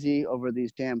crazy over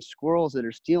these damn squirrels that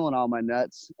are stealing all my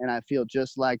nuts. And I feel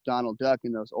just like Donald Duck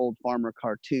in those old farmer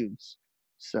cartoons.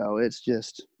 So it's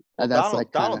just... Well,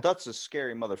 Donald Duck's a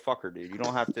scary motherfucker, dude. You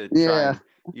don't have to try.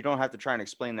 You don't have to try and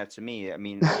explain that to me. I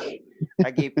mean, I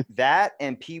gave that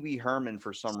and Pee Wee Herman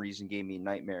for some reason gave me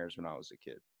nightmares when I was a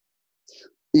kid.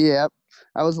 Yeah,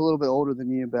 I was a little bit older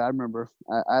than you, but I remember.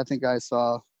 I think I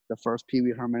saw the first Pee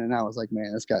Wee Herman, and I was like,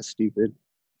 man, this guy's stupid.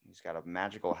 He's got a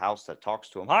magical house that talks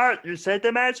to him. All right, you said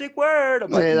the magic word. I'm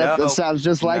like, hey, that sounds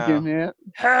just like him, man.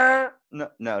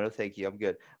 No, thank you. I'm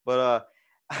good. But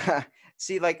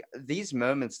see, like these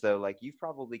moments though, like you've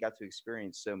probably got to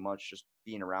experience so much just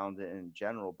being around it in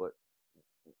general, but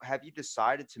have you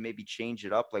decided to maybe change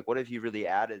it up? Like what have you really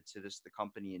added to the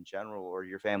company in general or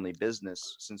your family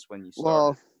business since when you started?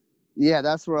 Well, yeah,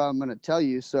 that's what I'm going to tell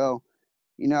you. So,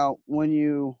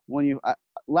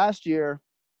 last year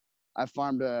I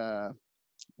farmed, I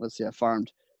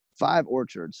farmed 5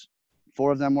 orchards.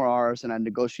 4 of them were ours, and I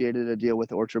negotiated a deal with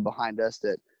the orchard behind us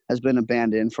that has been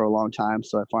abandoned for a long time.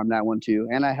 So I farmed that one too.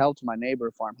 And I helped my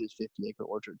neighbor farm his 50-acre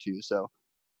orchard too. So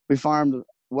we farmed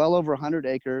well over 100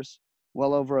 acres,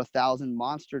 well over 1,000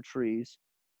 monster trees.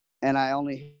 And I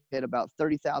only hit about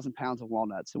 30,000 pounds of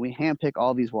walnuts. And we handpick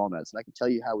all these walnuts. And I can tell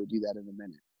you how we do that in a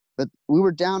minute. But we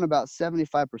were down about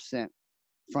 75%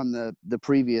 from the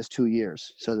previous 2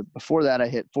 years. So before that, I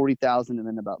hit 40,000 and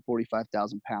then about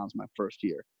 45,000 pounds my first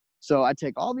year. So I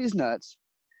take all these nuts.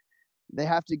 They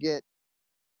have to get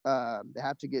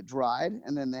dried,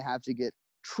 and then they have to get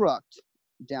trucked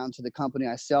down to the company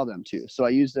I sell them to. So I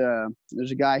used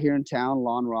there's a guy here in town,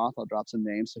 Lon Roth, I'll drop some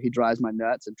names. So he dries my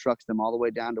nuts and trucks them all the way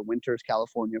down to Winters,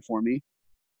 California for me.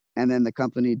 And then the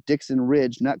company, Dixon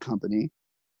Ridge Nut Company,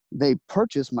 they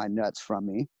purchase my nuts from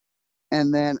me.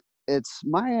 And then it's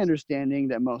my understanding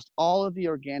that most all of the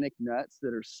organic nuts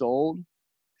that are sold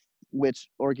which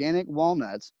organic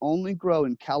walnuts only grow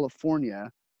in California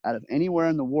out of anywhere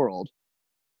in the world.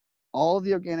 All of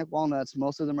the organic walnuts,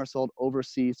 most of them are sold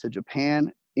overseas to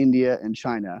Japan, India, and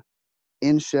China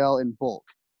in shell in bulk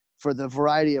for the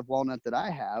variety of walnut that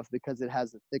I have because it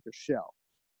has a thicker shell.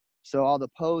 So all the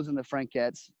Poes and the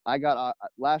Frankettes, I got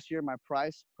last year, my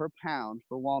price per pound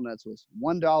for walnuts was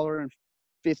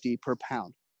 $1.50 per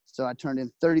pound. So I turned in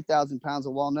 30,000 pounds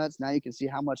of walnuts. Now you can see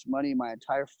how much money my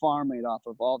entire farm made off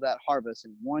of all that harvest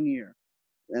in 1 year.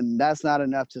 And that's not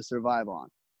enough to survive on.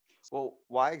 Well,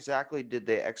 why exactly did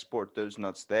they export those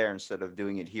nuts there instead of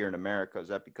doing it here in America? Is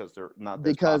that because they're not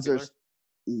as popular?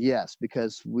 Yes,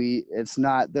 because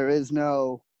there is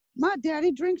no, my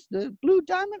daddy drinks the Blue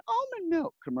Diamond almond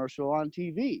milk commercial on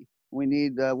TV. We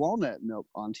need the walnut milk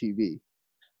on TV.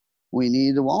 We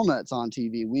need the walnuts on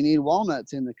TV. We need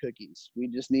walnuts in the cookies. We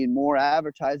just need more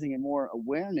advertising and more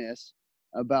awareness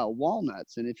about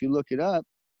walnuts. And if you look it up,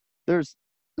 there's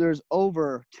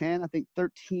over 10, I think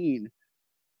 13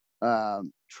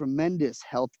 tremendous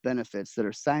health benefits that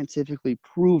are scientifically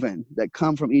proven that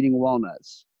come from eating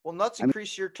walnuts. Well, nuts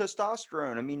increase your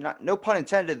testosterone. I mean, no pun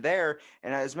intended there,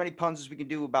 and as many puns as we can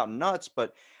do about nuts,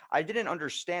 but I didn't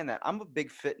understand that. I'm a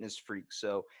big fitness freak,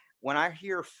 so when I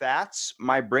hear fats,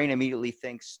 my brain immediately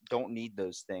thinks don't need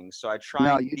those things. So I try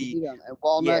No, and you be need them. And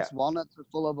walnuts are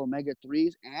full of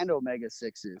omega-3s and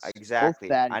omega-6s.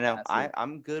 exactly. I know.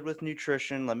 I'm good with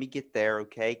nutrition. Let me get there.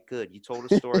 Okay, good. You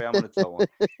told a story. I'm going to tell one.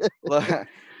 Look,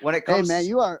 when it comes, hey man,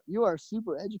 you are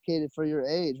super educated for your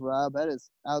age, Rob. That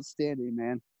is outstanding,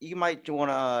 man. You might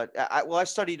want to. I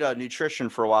studied nutrition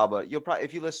for a while, but you'll probably,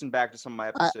 if you listen back to some of my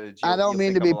episodes, I don't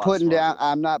mean to be putting down.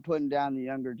 I'm not putting down the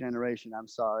younger generation. I'm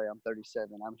sorry. I'm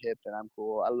 37. I'm hip and I'm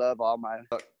cool. I love all my.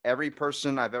 Look, every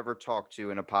person I've ever talked to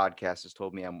in a podcast has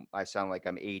told me I sound like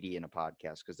I'm 80 in a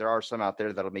podcast, because there are some out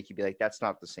there that'll make you be like, that's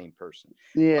not the same person.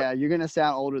 Yeah, you're gonna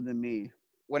sound older than me.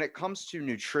 When it comes to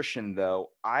nutrition,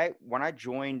 though, when I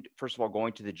joined, first of all,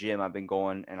 going to the gym, I've been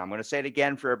going, and I'm going to say it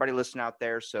again for everybody listening out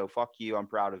there, so fuck you, I'm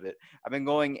proud of it. I've been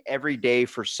going every day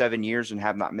for 7 years and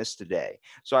have not missed a day.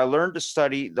 So I learned to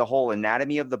study the whole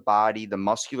anatomy of the body, the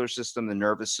muscular system, the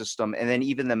nervous system, and then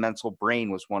even the mental brain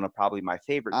was one of probably my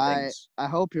favorite things. I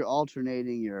hope you're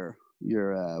alternating your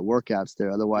workouts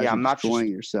there. Otherwise, you're destroying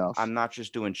yourself. I'm not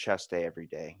just doing chest day every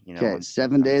day. Okay,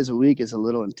 7 days a week is a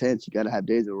little intense. You got to have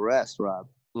days of rest, Rob.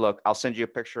 Look, I'll send you a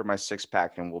picture of my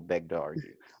six-pack and we'll beg to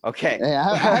argue. Okay. Hey,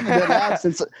 I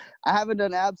haven't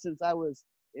done abs since I was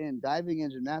in diving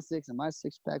and gymnastics, and my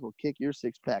six-pack will kick your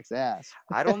six-pack's ass.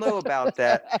 I don't know about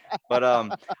that,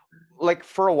 but like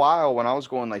for a while when I was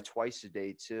going like twice a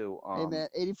day too. Hey man,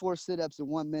 84 sit-ups in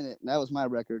 1 minute, and that was my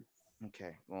record.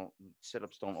 Okay, well,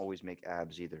 sit-ups don't always make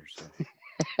abs either, so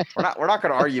we're not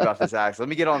going to argue about this, Alex. Let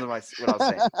me get on to what I was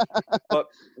saying. But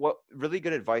what really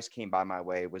good advice came by my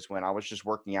way was when I was just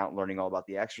working out and learning all about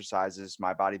the exercises.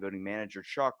 My bodybuilding manager,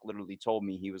 Chuck, literally told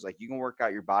me, he was like, you can work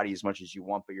out your body as much as you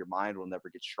want, but your mind will never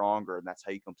get stronger, and that's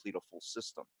how you complete a full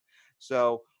system.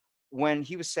 So when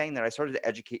he was saying that, I started to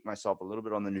educate myself a little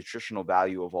bit on the nutritional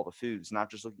value of all the foods,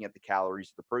 not just looking at the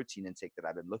calories of the protein intake that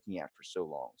I've been looking at for so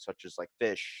long, such as like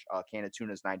fish. A can of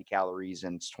tuna is 90 calories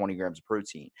and it's 20 grams of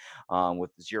protein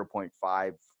with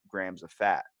 0.5 grams of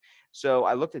fat. So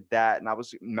I looked at that and I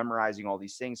was memorizing all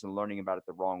these things and learning about it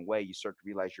the wrong way. You start to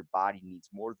realize your body needs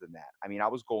more than that. I mean, I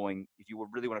was going, if you would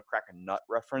really want to crack a nut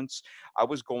reference, I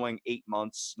was going 8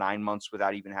 months, 9 months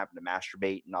without even having to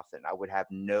masturbate, nothing. I would have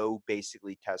no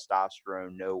basically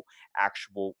testosterone, no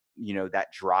actual, that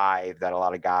drive that a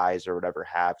lot of guys or whatever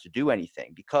have to do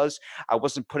anything, because I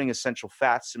wasn't putting essential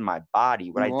fats in my body.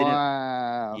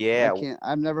 Wow. Yeah.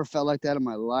 I've never felt like that in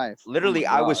my life. Literally,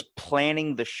 I was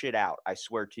planning the shit out. I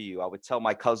swear to you. I would tell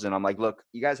my cousin, I'm like, look,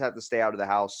 you guys have to stay out of the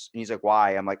house. And he's like,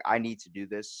 why? I'm like, I need to do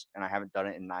this. And I haven't done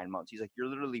it in 9 months. He's like, you're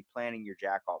literally planning your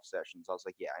jack off sessions. I was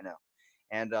like, yeah, I know.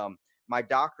 And, my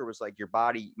doctor was like, your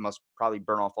body must probably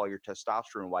burn off all your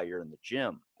testosterone while you're in the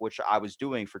gym, which I was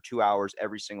doing for 2 hours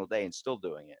every single day and still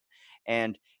doing it.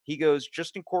 And he goes,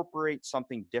 just incorporate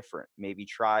something different. Maybe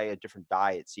try a different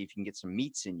diet, see if you can get some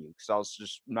meats in you, because I was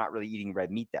just not really eating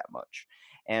red meat that much.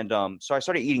 And so I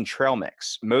started eating trail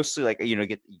mix, mostly like,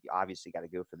 you obviously got to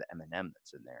go for the M&M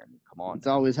that's in there. I mean, come on. It's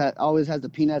always has the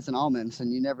peanuts and almonds,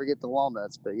 and you never get the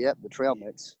walnuts, but yep, the trail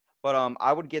mix. But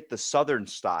I would get the Southern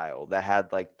style that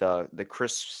had like the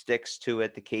crisp sticks to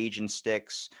it, the Cajun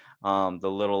sticks, the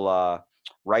little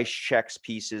rice Chex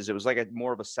pieces. It was like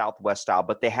more of a Southwest style,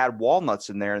 but they had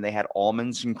walnuts in there and they had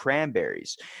almonds and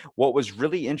cranberries. What was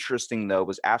really interesting though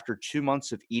was after 2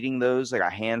 months of eating those, like a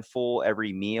handful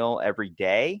every meal, every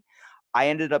day, I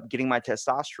ended up getting my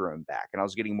testosterone back, and I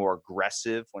was getting more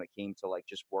aggressive when it came to like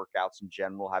just workouts in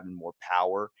general, having more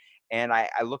power. And I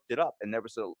looked it up, and there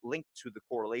was a link to the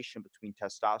correlation between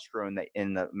testosterone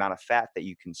and the amount of fat that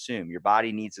you consume. Your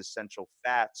body needs essential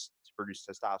fats to produce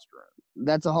testosterone.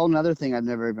 That's a whole nother thing I've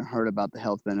never even heard about the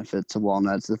health benefits of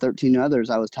walnuts. The 13 others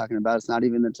I was talking about, it's not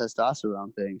even the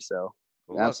testosterone thing. So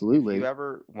Well, look, if absolutely. you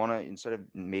ever want to, instead of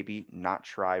maybe not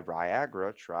try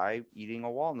Viagra, try eating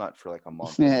a walnut for like a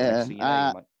month. And the Yeah, next thing you know,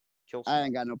 you might kill I someone.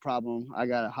 ain't got no problem. I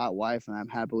got a hot wife and I'm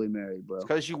happily married, bro. It's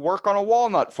because you work on a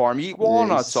walnut farm. You eat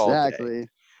walnuts all day. Exactly.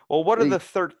 Well, what are the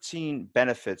 13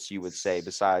 benefits you would say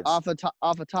besides? Off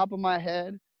the top of my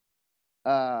head,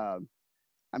 I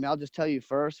mean, I'll just tell you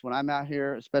first. When I'm out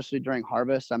here, especially during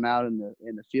harvest, I'm out in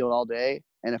the field all day,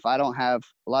 and if I don't have,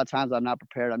 a lot of times I'm not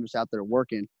prepared. I'm just out there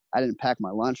working. I didn't pack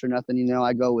my lunch or nothing. You know,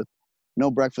 I go with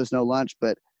no breakfast, no lunch,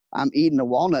 but I'm eating the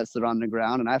walnuts that are on the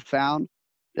ground, and I found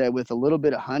that with a little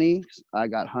bit of honey, I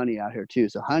got honey out here too.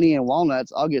 So honey and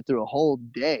walnuts, I'll get through a whole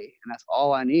day, and that's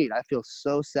all I need. I feel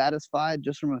so satisfied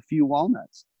just from a few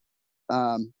walnuts.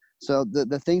 So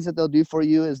the things that they'll do for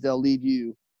you is they'll leave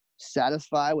you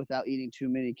satisfied without eating too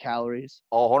many calories.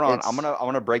 Oh, hold on. I'm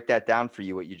gonna break that down for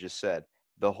you. What you just said,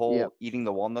 the whole eating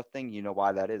the walnut thing. You know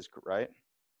why that is, right?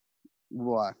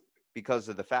 Why? Because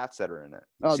of the fats that are in it.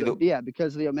 Oh,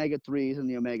 because of the omega-3s and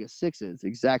the omega-6s.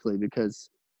 Exactly, because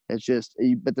it's just,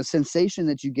 but the sensation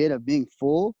that you get of being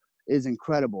full is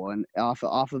incredible, and off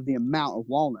of the amount of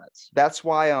walnuts. That's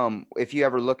why if you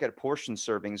ever look at portion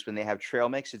servings when they have trail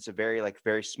mix, it's a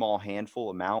very small handful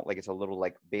amount, like it's a little,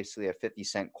 like basically a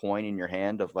 50-cent coin in your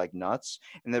hand of like nuts.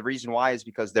 And the reason why is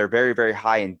because they're very, very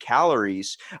high in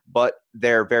calories, but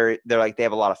they're like they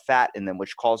have a lot of fat in them,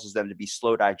 which causes them to be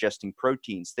slow digesting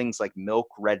proteins, things like milk,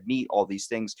 red meat, all these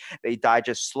things. They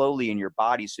digest slowly in your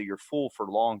body, so you're full for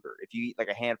longer. If you eat like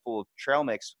a handful of trail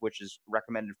mix, which is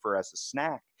recommended for as a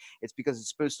snack, it's because it's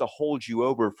supposed to hold you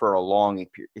over for a long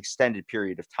extended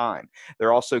period of time.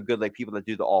 They're also good, like people that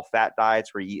do the all fat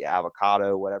diets where you eat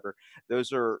avocado, whatever.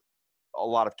 Those are a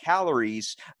lot of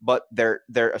calories, but they're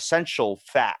essential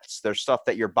fats. They're stuff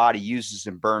that your body uses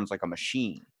and burns like a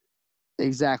machine.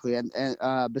 Exactly. And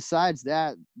besides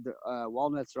that, the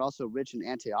walnuts are also rich in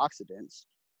antioxidants.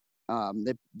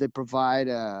 They provide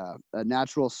a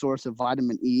natural source of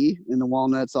vitamin E in the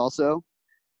walnuts also.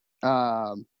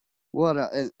 And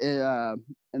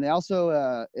they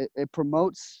also it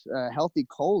promotes a healthy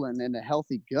colon and a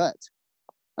healthy gut.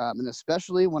 And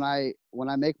especially when I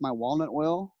make my walnut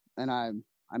oil, and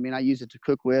I use it to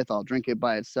cook with. I'll drink it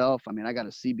by itself. I mean, I got a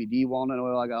CBD walnut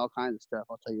oil. I got all kinds of stuff.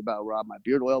 I'll tell you about Rob, my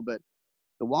beard oil, but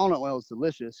the walnut oil is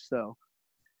delicious. So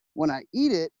when I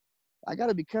eat it, I got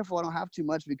to be careful I don't have too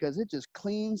much because it just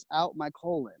cleans out my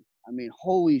colon. I mean,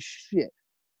 holy shit.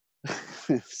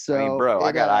 So, I mean, bro,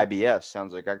 I got IBS.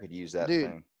 Sounds like I could use that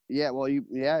thing. Yeah, well,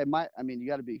 it might. I mean, you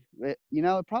got to be, it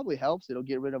probably helps. It'll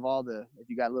get rid of all if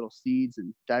you got little seeds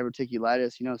and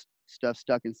diverticulitis, stuff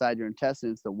stuck inside your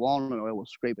intestines, the walnut oil will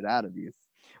scrape it out of you.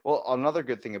 Well, another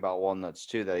good thing about walnuts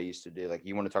too that I used to do, like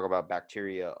you want to talk about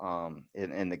bacteria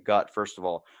in the gut. First of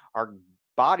all, our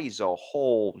body's a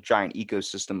whole giant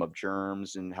ecosystem of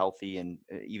germs and healthy and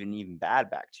even bad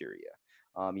bacteria.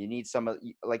 You need some of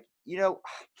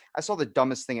I saw the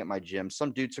dumbest thing at my gym.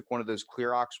 Some dude took one of those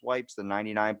Clorox wipes, the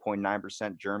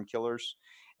 99.9% germ killers,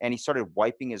 and he started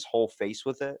wiping his whole face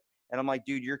with it. And I'm like,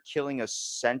 dude, you're killing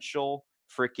essential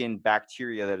freaking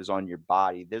bacteria that is on your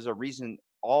body. There's a reason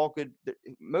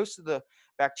most of the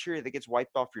bacteria that gets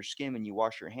wiped off your skin when you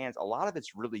wash your hands, a lot of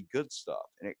it's really good stuff,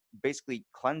 and it basically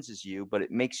cleanses you, but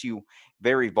it makes you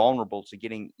very vulnerable to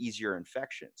getting easier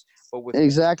infections. But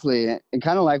exactly, and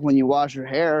kind of like when you wash your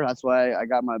hair, that's why I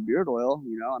got my beard oil.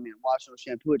 Washing with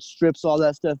shampoo, it strips all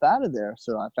that stuff out of there.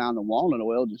 So I found the walnut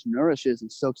oil just nourishes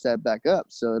and soaks that back up,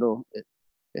 so it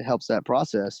helps that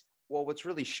process. Well, what's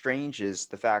really strange is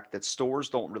the fact that stores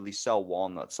don't really sell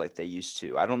walnuts like they used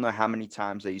to. I don't know how many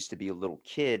times I used to be a little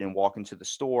kid and walk into the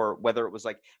store, whether it was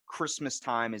like Christmas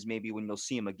time is maybe when you'll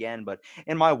see them again. But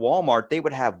in my Walmart, they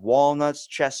would have walnuts,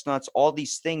 chestnuts, all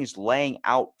these things laying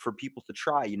out for people to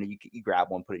try. You grab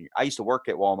one, put it in I used to work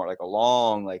at Walmart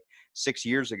like 6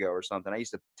 years ago or something. I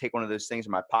used to take one of those things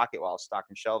in my pocket while I was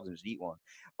stocking shelves and just eat one.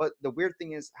 But the weird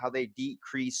thing is how they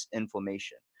decrease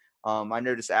inflammation. I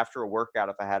noticed after a workout,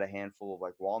 if I had a handful of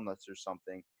like walnuts or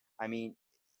something, I mean,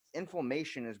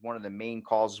 inflammation is one of the main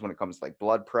causes when it comes to like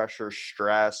blood pressure,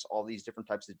 stress, all these different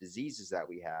types of diseases that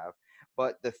we have.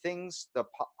 But God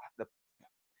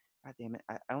damn it,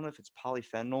 I don't know if it's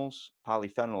polyphenols.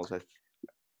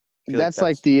 That's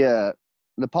like the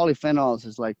polyphenols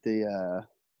is like the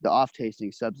off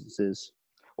tasting substances.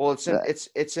 Well, it's in Uh,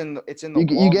 the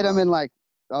you get them walnut. in like,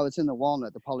 oh, it's in the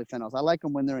walnut, the polyphenols. I like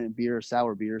them when they're in beer,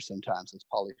 sour beer. Sometimes it's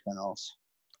polyphenols.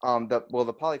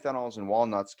 The polyphenols in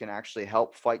walnuts can actually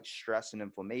help fight stress and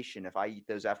inflammation. If I eat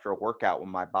those after a workout when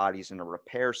my body's in a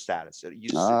repair status, it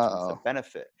uses it to its Oh,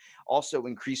 benefit. Also,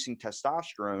 increasing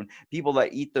testosterone. People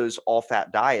that eat those all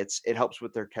fat diets, it helps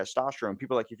with their testosterone.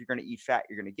 People are like, if you're going to eat fat,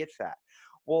 you're going to get fat.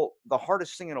 Well, the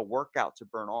hardest thing in a workout to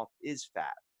burn off is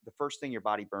fat. The first thing your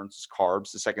body burns is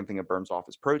carbs. The second thing it burns off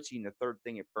is protein. The third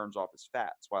thing it burns off is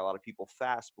fat. That's why a lot of people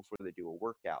fast before they do a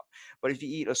workout. But if you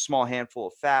eat a small handful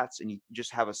of fats and you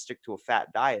just have a stick to a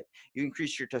fat diet, you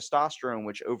increase your testosterone,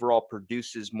 which overall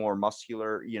produces more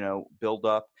muscular,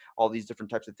 buildup, all these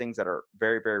different types of things that are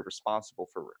very, very responsible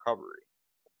for recovery.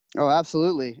 oh,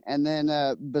 absolutely. And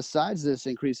then besides this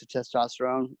increase of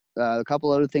testosterone, a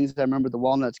couple other things that I remember the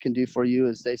walnuts can do for you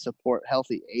is they support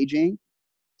healthy aging.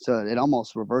 So it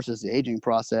almost reverses the aging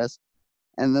process.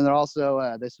 And then they're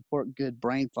also they support good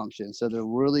brain function. So they're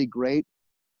really great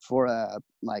for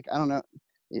like, I don't know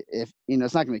if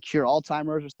it's not going to cure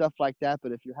Alzheimer's or stuff like that,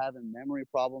 but if you're having memory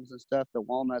problems and stuff, the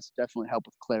walnuts definitely help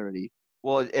with clarity.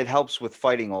 Well, it helps with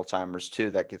fighting Alzheimer's too,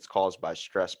 that gets caused by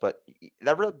stress. But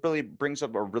that really brings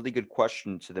up a really good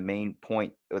question to the main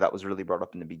point that was really brought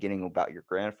up in the beginning about your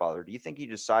grandfather. Do you think he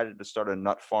decided to start a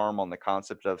nut farm on the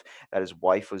concept of that his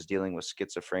wife was dealing with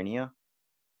schizophrenia?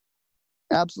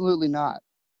 Absolutely not.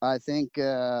 I think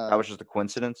That was just a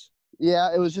coincidence?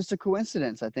 yeah, it was just a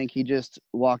coincidence. I think he just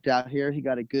walked out here. He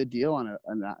got a good deal on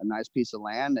a nice piece of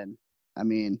land, and I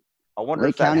mean, I wonder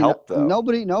Lake if that County. helped though.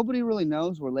 Nobody really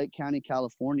knows where Lake County,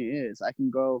 California is. I can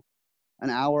go an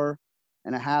hour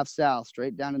and a half south,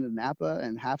 straight down into Napa,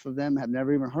 and half of them have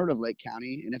never even heard of Lake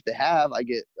County. And if they have, I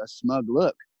get a smug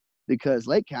look because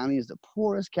Lake County is the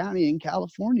poorest county in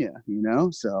California.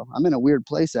 So I'm in a weird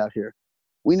place out here.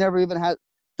 We never even had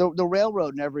the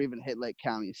railroad never even hit Lake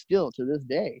County. Still to this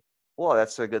day. Well,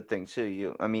 that's a good thing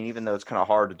too. I mean, even though it's kind of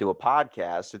hard to do a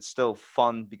podcast, it's still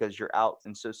fun because you're out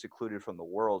and so secluded from the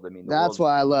world. I mean, the That's world's,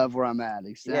 why I love where I'm at. yeah.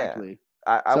 Exactly.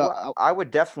 I, I, So w- I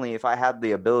would definitely, if I had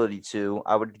the ability to,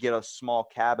 I would get a small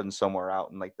cabin somewhere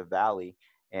out in like the valley,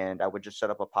 and I would just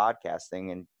set up a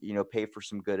podcasting and pay for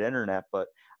some good internet. But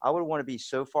I would want to be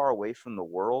so far away from the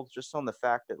world, just on the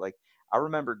fact that like I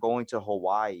remember going to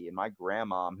Hawaii and my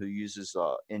grandmom who uses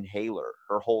a inhaler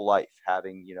her whole life,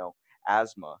 having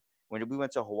asthma. When we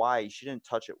went to Hawaii, she didn't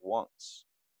touch it once.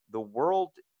 The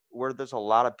world where there's a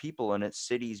lot of people in it,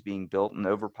 cities being built and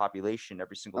overpopulation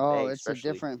every single oh, day,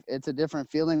 especially. it's a different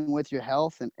feeling with your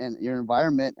health and your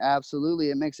environment. Absolutely.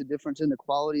 It makes a difference in the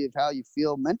quality of how you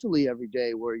feel mentally every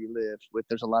day where you live. With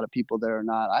there's a lot of people there or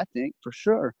not, I think for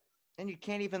sure. And you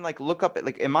can't even like look up at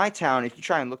like in my town, if you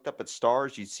try and look up at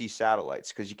stars, you'd see satellites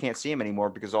because you can't see them anymore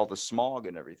because all the smog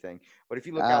and everything. But if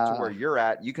you look out to where Uh, you're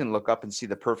at, you can look up and see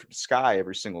the perfect sky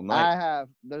every single night.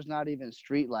 there's not even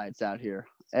street lights out here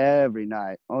every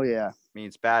night. Oh yeah. I mean,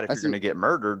 it's bad if I you're going see. to get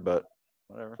murdered, but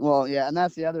whatever. Well, yeah, and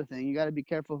that's the other thing. You got to be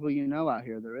careful who you know out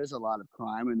here. There is a lot of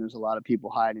crime and there's a lot of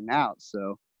people hiding out.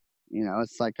 So,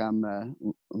 it's like I'm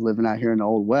living out here in the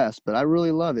old West, but I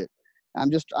really love it.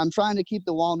 I'm trying to keep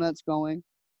the walnuts going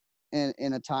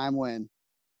in a time when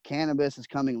cannabis is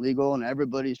coming legal and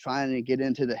everybody's trying to get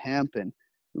into the hemp, and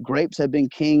grapes have been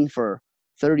king for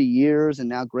 30 years and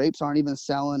now grapes aren't even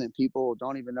selling and people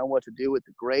don't even know what to do with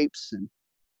the grapes, and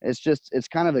it's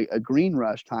kind of a green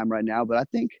rush time right now. But I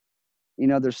think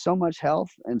there's so much health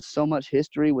and so much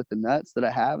history with the nuts that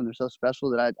I have, and they're so special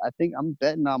that I think I'm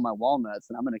betting on my walnuts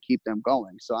and I'm going to keep them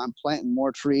going. So I'm planting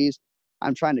more trees.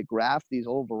 I'm trying to graft these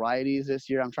old varieties this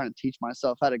year. I'm trying to teach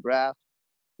myself how to graft,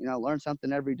 learn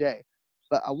something every day.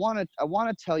 But I want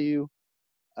to tell you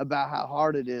about how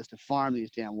hard it is to farm these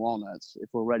damn walnuts if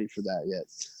we're ready for that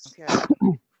yet.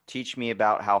 Okay. Teach me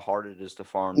about how hard it is to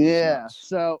farm these Yeah. nuts.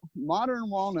 So modern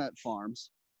walnut farms,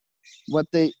 what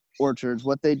they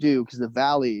do, because the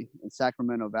valley in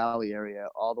Sacramento Valley area,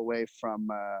 all the way from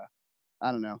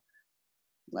I don't know,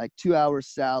 like 2 hours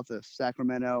south of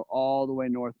Sacramento, all the way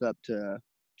north up to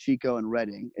Chico and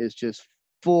Redding, is just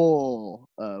full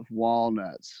of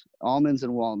walnuts, almonds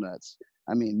and walnuts.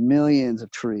 I mean, millions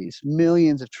of trees,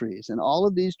 and all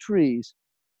of these trees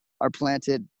are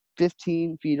planted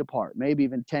 15 feet apart, maybe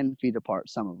even 10 feet apart,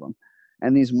 some of them.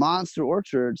 And these monster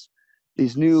orchards,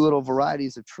 these new little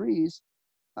varieties of trees,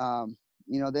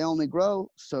 they only grow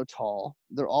so tall.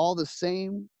 They're all the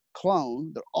same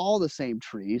clone. They're all the same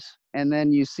trees. And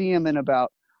then you see them in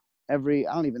about I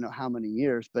don't even know how many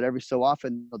years, but every so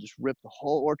often they'll just rip the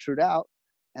whole orchard out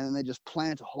and then they just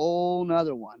plant a whole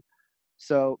nother one.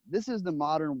 So this is the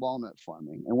modern walnut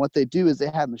farming. And what they do is they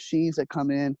have machines that come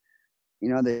in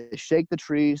They shake the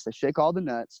trees, they shake all the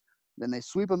nuts, then they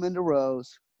sweep them into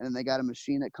rows, and then they got a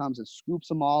machine that comes and scoops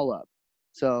them all up.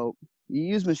 So you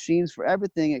use machines for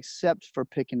everything except for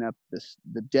picking up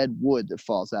the dead wood that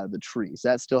falls out of the trees.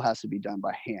 That still has to be done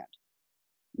by hand.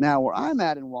 Now, where I'm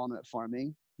at in walnut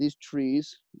farming, these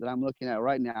trees that I'm looking at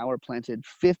right now are planted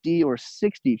 50 or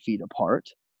 60 feet apart,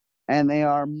 and they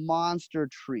are monster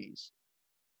trees.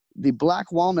 The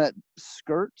black walnut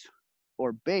skirt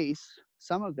or base,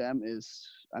 some of them is,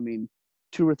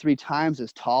 2 or 3 times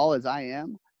as tall as I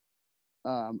am,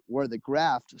 where the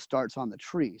graft starts on the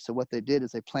tree. So what they did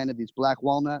is they planted these black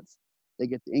walnuts. They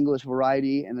get the English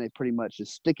variety, and they pretty much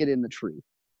just stick it in the tree.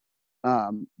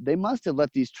 They must have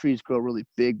let these trees grow really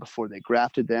big before they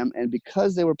grafted them, and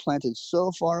because they were planted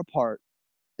so far apart,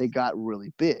 they got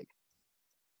really big.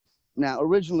 Now,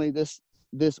 originally,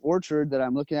 this orchard that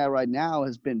I'm looking at right now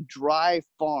has been dry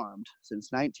farmed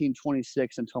since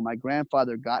 1926 until my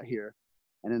grandfather got here.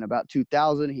 And in about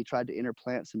 2000, he tried to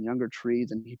interplant some younger trees,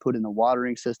 and he put in a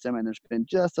watering system, and there's been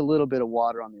just a little bit of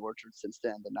water on the orchard since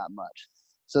then, but not much.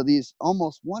 So these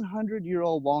almost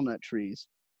 100-year-old walnut trees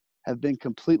have been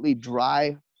completely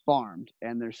dry farmed,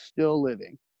 and they're still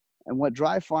living. And what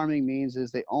dry farming means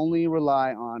is they only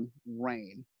rely on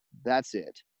rain. That's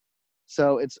it.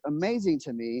 So it's amazing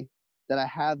to me that I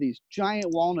have these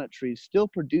giant walnut trees still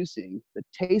producing the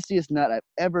tastiest nut I've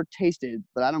ever tasted,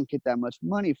 but I don't get that much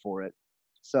money for it.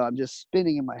 So I'm just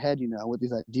spinning in my head, with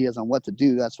these ideas on what to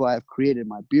do. That's why I've created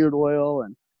my beard oil,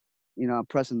 and, I'm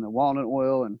pressing the walnut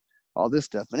oil and all this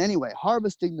stuff. But anyway,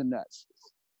 harvesting the nuts.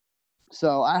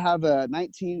 So I have a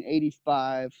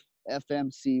 1985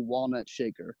 FMC walnut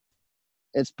shaker.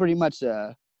 It's pretty much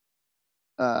a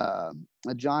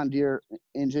John Deere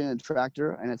engine and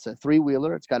tractor, and it's a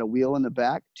 3-wheeler. It's got a wheel in the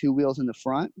back, 2 wheels in the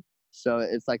front. So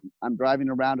it's like I'm driving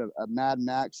around a Mad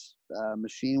Max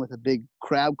machine with a big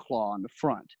crab claw on the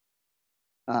front.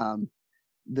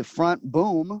 The front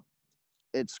boom,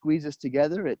 it squeezes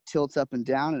together, it tilts up and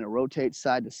down, and it rotates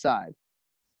side to side.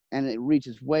 And it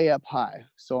reaches way up high.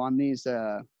 So on these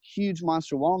huge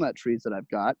monster walnut trees that I've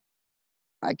got,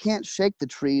 I can't shake the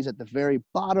trees at the very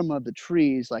bottom of the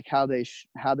trees like how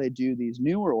they do these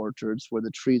newer orchards where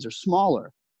the trees are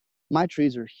smaller. My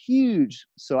trees are huge,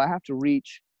 so I have to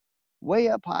reach way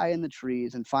up high in the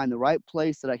trees and find the right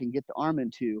place that I can get the arm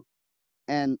into.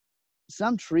 And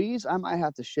some trees, I might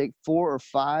have to shake 4 or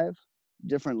 5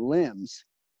 different limbs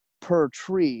per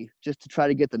tree just to try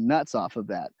to get the nuts off of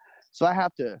that. So I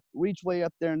have to reach way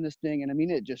up there in this thing,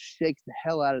 and it just shakes the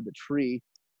hell out of the tree.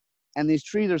 And these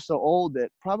trees are so old that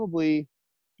probably,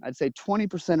 I'd say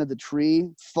 20% of the tree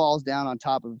falls down on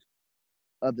top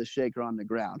of the shaker on the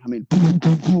ground. Boom,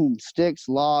 boom, boom, sticks,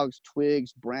 logs,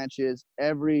 twigs, branches,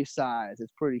 every size.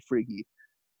 It's pretty freaky.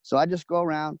 So I just go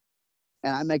around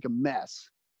and I make a mess.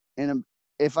 And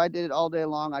if I did it all day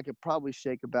long, I could probably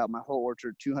shake about my whole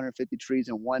orchard, 250 trees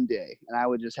in one day. And I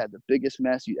would just have the biggest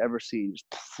mess you'd ever seen, just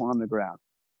on the ground.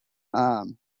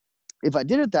 If I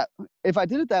did it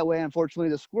that way, unfortunately,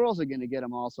 the squirrels are going to get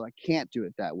them all, so I can't do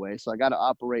it that way. So I got to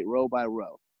operate row by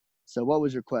row. So what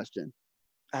was your question?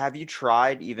 Have you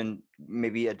tried even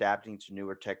maybe adapting to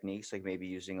newer techniques, like maybe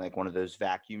using like one of those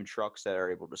vacuum trucks that are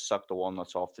able to suck the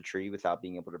walnuts off the tree without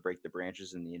being able to break the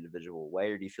branches in the individual way?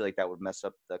 Or do you feel like that would mess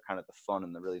up the kind of the fun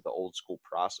and the old school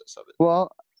process of it? Well,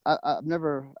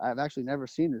 I've actually never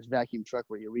seen this vacuum truck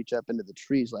where you reach up into the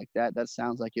trees like that. That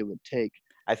sounds like it would take.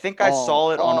 I think I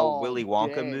saw it on a all Willy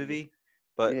Wonka day. movie,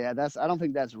 but Yeah, I don't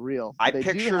think that's real. I They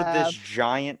do picture this have-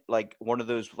 giant, like one of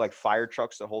those like fire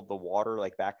trucks that hold the water,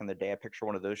 like back in the day. I picture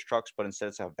one of those trucks, but instead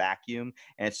it's a vacuum,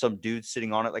 and it's some dude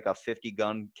sitting on it like a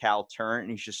 50-gun cal turret,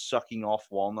 and he's just sucking off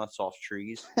walnuts off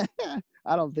trees.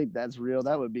 I don't think that's real.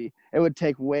 It would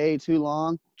take way too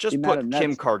long. Just put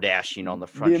Kim Kardashian on the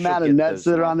front. The amount of nuts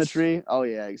that are on the tree. Oh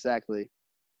yeah, exactly.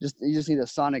 You just need a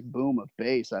sonic boom of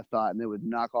bass, I thought, and it would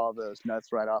knock all those nuts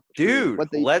right off the tree.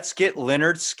 Dude, let's get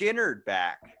Leonard Skinner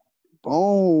back.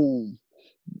 Boom.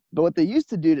 But what they used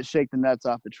to do to shake the nuts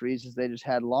off the trees is they just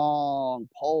had long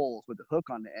poles with a hook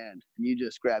on the end. And you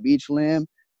just grab each limb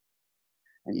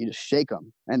and you just shake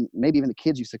them. And maybe even the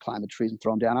kids used to climb the trees and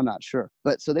throw them down. I'm not sure.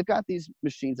 But so they've got these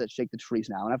machines that shake the trees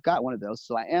now. And I've got one of those.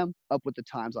 So I am up with the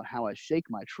times on how I shake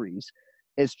my trees.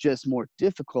 It's just more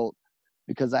difficult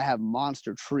because I have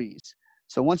monster trees.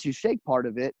 So once you shake part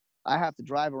of it, I have to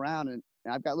drive around, and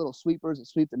I've got little sweepers that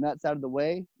sweep the nuts out of the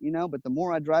way, but the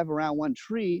more I drive around one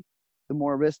tree, the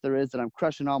more risk there is that I'm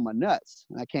crushing all my nuts,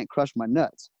 and I can't crush my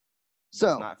nuts. So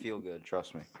does not feel good,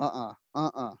 trust me.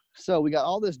 So we got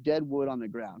all this dead wood on the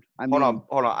ground. Hold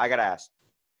on. I gotta ask.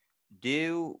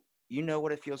 Do you know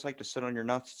what it feels like to sit on your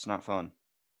nuts? It's not fun.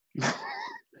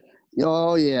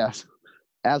 Oh yeah.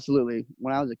 Absolutely.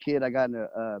 When I was a kid, I got in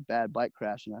a bad bike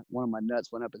crash, and one of my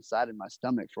nuts went up inside of my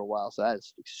stomach for a while. So that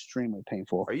is extremely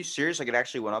painful. Are you serious? Like it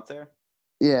actually went up there?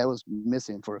 Yeah, it was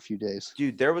missing for a few days.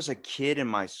 Dude, there was a kid in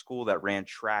my school that ran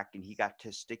track, and he got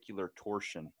testicular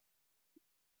torsion.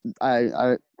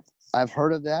 I've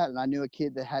heard of that, and I knew a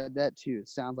kid that had that too. It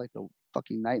sounds like the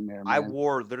fucking nightmare, man. I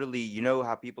wore literally, you know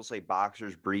how people say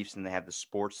boxers, briefs, and they have the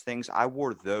sports things? I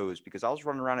wore those because I was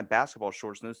running around in basketball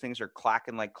shorts, and those things are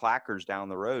clacking like clackers down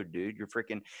the road, dude. You're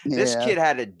freaking This kid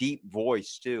had a deep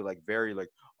voice too, like very like,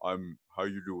 how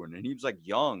you doing? And he was like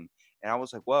young. And I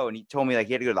was like, whoa. And he told me like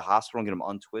he had to go to the hospital and get him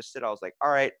untwisted. I was like, all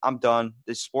right, I'm done.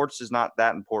 This sports is not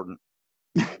that important.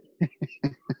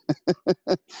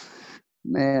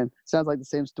 Man, sounds like the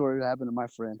same story that happened to my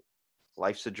friend.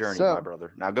 Life's a journey, my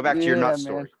brother. Now go back to your nut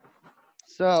story.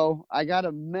 So I got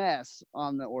a mess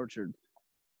on the orchard.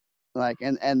 Like,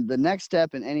 and the next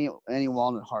step in any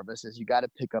walnut harvest is you got to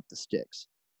pick up the sticks.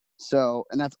 So,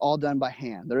 and that's all done by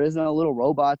hand. There isn't a little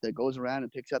robot that goes around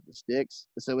and picks up the sticks.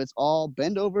 So it's all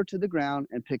bend over to the ground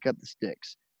and pick up the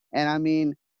sticks. And I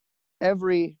mean,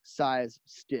 every size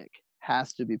stick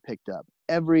has to be picked up,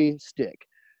 every stick.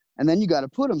 And then you got to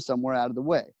put them somewhere out of the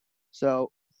way. So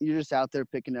you're just out there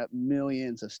picking up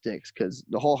millions of sticks because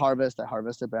the whole harvest, I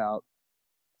harvest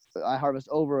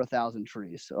over 1,000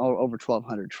 trees, so over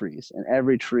 1,200 trees. And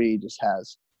every tree just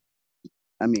has,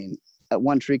 I mean,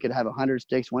 one tree could have 100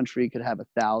 sticks, one tree could have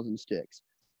 1,000 sticks.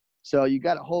 So you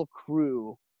got a whole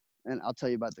crew, and I'll tell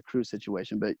you about the crew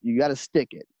situation, but you got to stick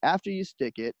it. After you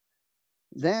stick it,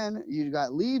 then you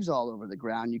got leaves all over the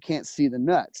ground. You can't see the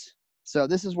nuts. So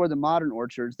this is where the modern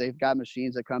orchards, they've got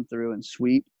machines that come through and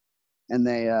sweep, and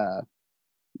they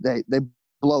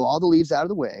blow all the leaves out of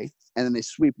the way, and then they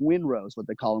sweep windrows, what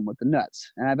they call them, with the nuts.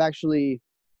 And I've actually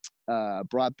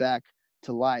brought back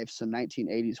to life some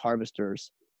 1980s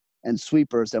harvesters and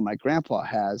sweepers that my grandpa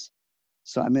has.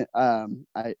 So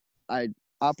I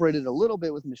operated a little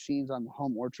bit with machines on the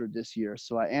home orchard this year,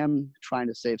 so I am trying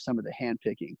to save some of the hand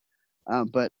picking.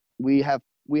 But we have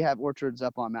orchards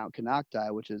up on Mount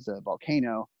Canocti, which is a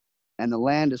volcano, and the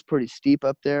land is pretty steep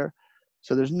up there.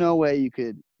 So there's no way you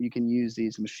can use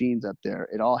these machines up there.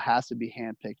 It all has to be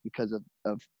hand picked because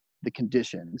of the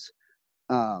conditions.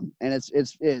 And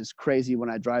it's crazy when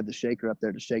I drive the shaker up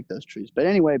there to shake those trees. But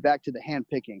anyway, back to the hand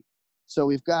picking. So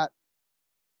we've got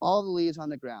all the leaves on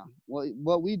the ground. Well,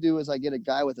 what we do is I get a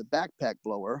guy with a backpack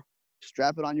blower,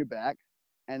 strap it on your back,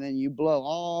 and then you blow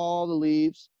all the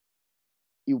leaves.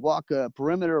 You walk a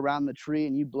perimeter around the tree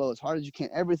and you blow as hard as you can,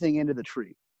 everything into the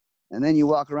tree. And then you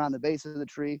walk around the base of the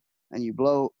tree and you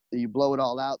blow it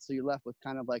all out. So you're left with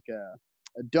kind of like a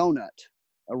donut.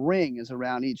 A ring is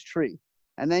around each tree.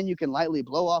 And then you can lightly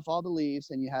blow off all the leaves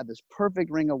and you have this perfect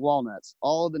ring of walnuts.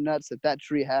 All of the nuts that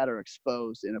tree had are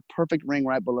exposed in a perfect ring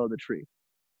right below the tree.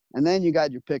 And then you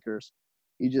got your pickers.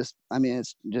 It is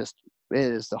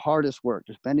the hardest work,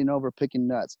 just bending over, picking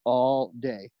nuts all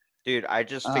day. Dude, I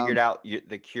just figured out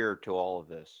the cure to all of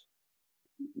this.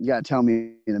 You got to tell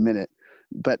me in a minute.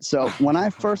 But so when I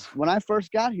first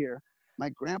got here, my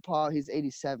grandpa, he's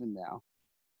 87 now.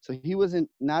 So he wasn't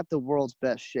not the world's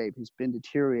best shape. He's been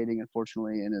deteriorating,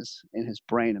 unfortunately, in his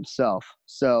brain himself.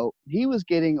 So he was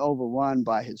getting overrun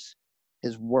by his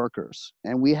workers.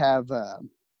 And we have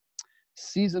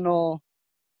seasonal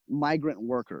migrant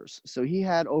workers. So he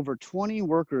had over 20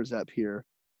 workers up here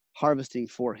harvesting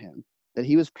for him, that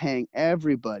he was paying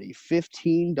everybody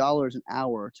 $15 an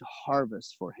hour to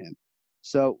harvest for him.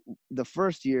 So the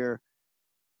first year,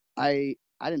 I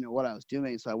didn't know what I was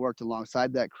doing, so I worked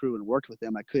alongside that crew and worked with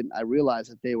them. I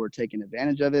realized that they were taking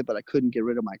advantage of it, but I couldn't get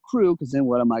rid of my crew because then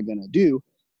what am I going to do?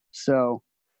 So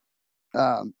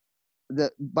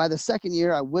by the second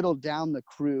year, I whittled down the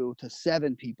crew to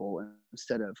 7 people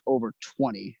instead of over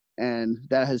 20. And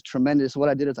that has tremendous. What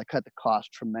I did is I cut the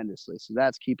cost tremendously. So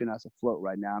that's keeping us afloat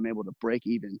right now. I'm able to break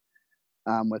even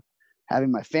with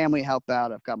having my family help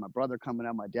out. I've got my brother coming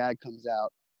out. My dad comes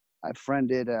out. I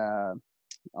friended,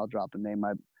 I'll drop a name,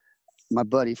 my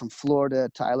buddy from Florida,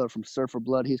 Tyler from Surfer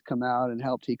Blood. He's come out and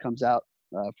helped. He comes out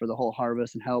for the whole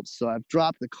harvest and helps. So I've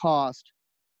dropped the cost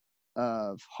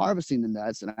of harvesting the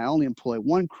nuts, and I only employ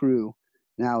one crew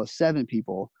now of 7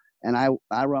 people. And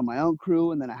I run my own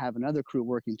crew, and then I have another crew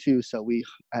working too. So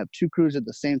I have 2 crews at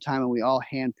the same time, and we all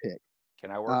hand pick. Can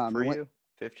I work for you?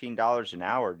 $15 an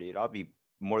hour, dude. I'll be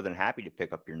more than happy to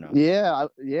pick up your nuts. Yeah,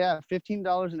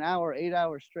 $15 an hour, 8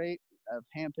 hours straight of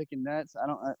hand picking nuts. I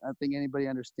don't think anybody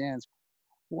understands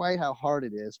quite how hard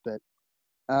it is. But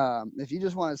if you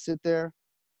just want to sit there,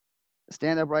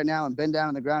 stand up right now and bend down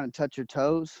on the ground and touch your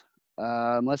toes.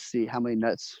 Let's see how many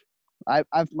nuts. I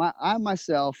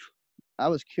myself.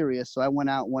 was curious. So I went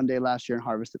out one day last year and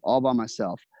harvested all by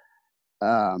myself.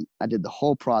 I did the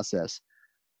whole process,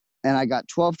 and I got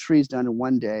 12 trees done in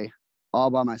one day, all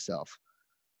by myself,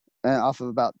 and off of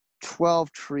about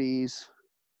 12 trees.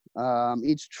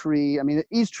 Each tree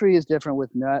is different with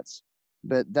nuts,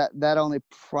 but that only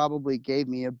probably gave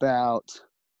me about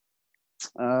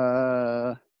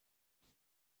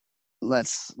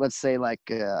let's say like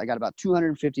I got about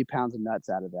 250 pounds of nuts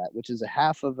out of that, which is a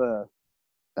half of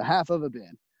a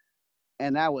bin.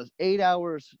 And that was 8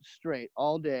 hours straight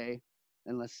all day.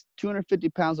 And 250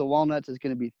 pounds of walnuts is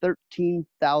going to be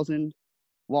 13,000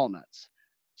 walnuts.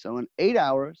 So in 8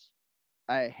 hours,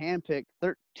 I handpicked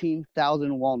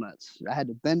 13,000 walnuts. I had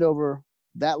to bend over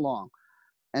that long.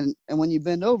 And when you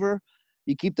bend over,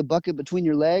 you keep the bucket between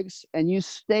your legs and you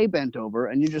stay bent over,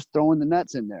 and you're just throwing the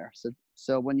nuts in there.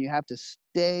 So when you have to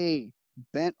stay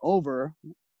bent over,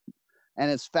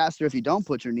 and it's faster if you don't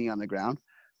put your knee on the ground,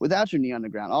 without your knee on the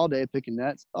ground all day picking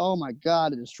nuts, oh my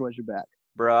God, it destroys your back.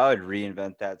 Bro, I would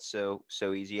reinvent that so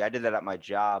easy. I did that at my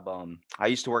job. I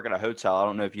used to work at a hotel. I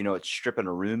don't know if you know what stripping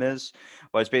a room is,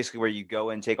 but it's basically where you go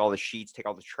in, take all the sheets, take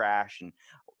all the trash, and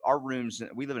our rooms.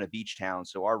 We live in a beach town,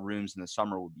 so our rooms in the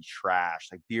summer would be trash,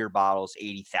 like beer bottles,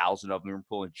 80,000 of them. We were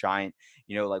pulling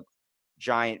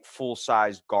giant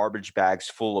full-size garbage bags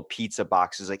full of pizza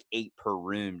boxes, like 8 per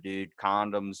room, dude.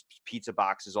 Condoms, pizza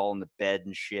boxes all in the bed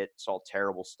and shit. It's all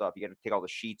terrible stuff. You got to take all the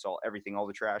sheets, all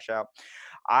the trash out.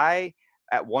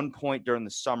 At one point during the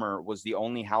summer, was the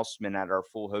only houseman at our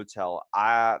full hotel.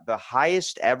 The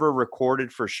highest ever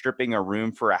recorded for stripping a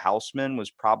room for a houseman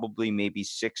was probably maybe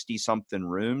 60 something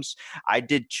rooms. I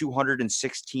did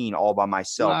 216 all by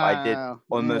myself. Wow. I did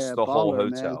almost the whole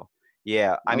hotel. Man.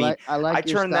 Yeah. I mean, I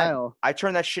turned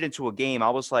that shit into a game. I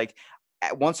was like,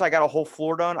 once I got a whole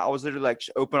floor done, I was literally like,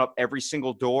 open up every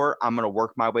single door. I'm going to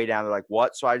work my way down. They're like,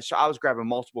 what? So I was grabbing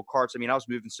multiple carts. I mean, I was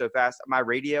moving so fast. My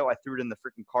radio, I threw it in the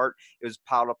freaking cart. It was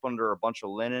piled up under a bunch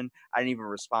of linen. I didn't even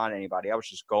respond to anybody. I was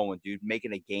just going, dude,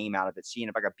 making a game out of it, seeing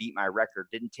if I could beat my record.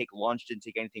 Didn't take lunch, didn't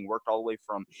take anything. Worked all the way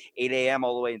from 8 a.m.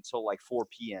 all the way until like 4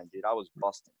 p.m., dude. I was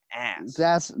busting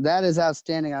ass. That is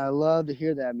outstanding. I love to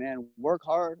hear that, man. Work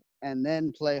hard and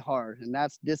then play hard. And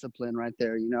that's discipline right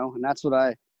there, you know? And that's what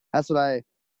I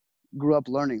grew up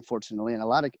learning, fortunately. And a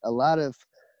lot of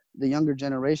the younger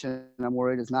generation, I'm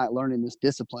worried, is not learning this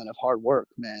discipline of hard work,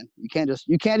 man. You can't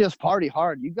just party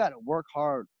hard. You got to work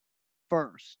hard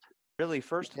first. Really,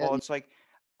 first of all, it's like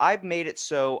I've made it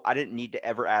so I didn't need to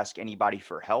ever ask anybody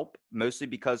for help, mostly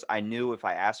because I knew if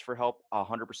I asked for help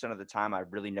 100% of the time, I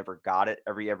really never got it.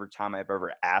 Every time I've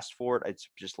ever asked for it, it's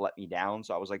just let me down.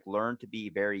 So I was like, learn to be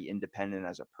very independent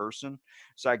as a person.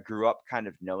 So I grew up kind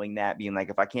of knowing that, being like,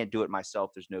 if I can't do it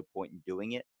myself, there's no point in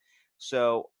doing it.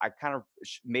 So I kind of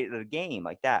made it a game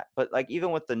like that. But like, even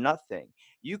with the nut thing,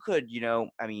 you could,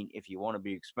 I mean, if you want to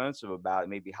be expensive about it,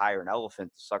 maybe hire an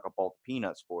elephant to suck up all the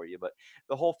peanuts for you. But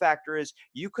the whole factor is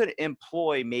you could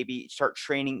maybe start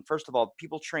training. First of all,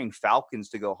 people train falcons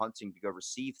to go hunting, to go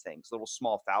receive things, little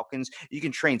small falcons. You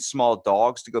can train small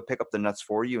dogs to go pick up the nuts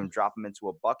for you and drop them into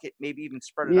a bucket, maybe even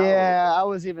spread it out. Yeah, I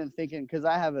was even thinking, because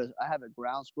I have a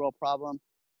ground squirrel problem.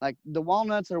 Like, the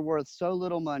walnuts are worth so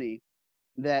little money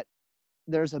that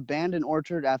there's abandoned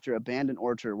orchard after abandoned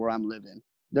orchard where I'm living.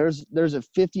 There's a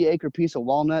 50-acre piece of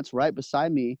walnuts right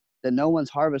beside me that no one's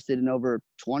harvested in over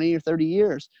 20 or 30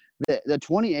 years. The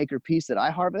 20-acre piece that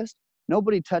I harvest,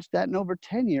 nobody touched that in over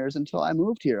 10 years until I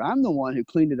moved here. I'm the one who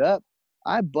cleaned it up.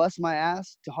 I bust my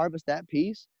ass to harvest that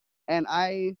piece, and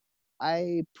I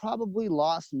probably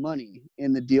lost money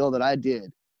in the deal that I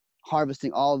did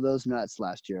harvesting all of those nuts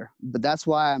last year. But that's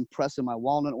why I'm pressing my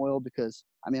walnut oil, because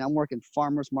I'm working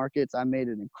farmers markets. I made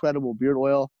an incredible beard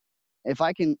oil. If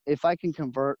I can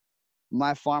convert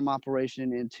my farm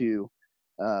operation into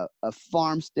a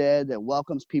farmstead that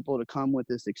welcomes people to come with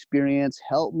this experience,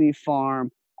 help me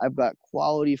farm. I've got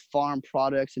quality farm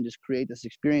products, and just create this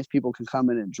experience people can come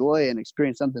and enjoy and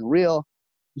experience something real.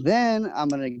 Then I'm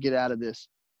going to get out of this,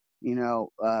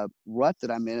 rut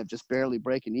that I'm in of just barely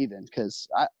breaking even, because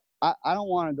I don't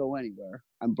want to go anywhere.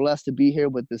 I'm blessed to be here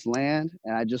with this land,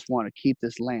 and I just want to keep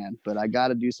this land. But I got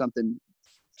to do something.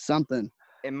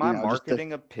 In my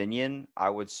marketing opinion,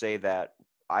 I would say that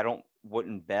I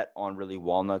wouldn't bet on really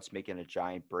walnuts making a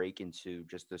giant break into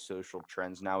just the social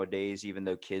trends nowadays, even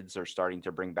though kids are starting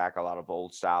to bring back a lot of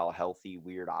old style, healthy,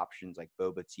 weird options like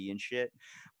boba tea and shit.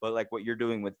 But like what you're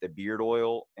doing with the beard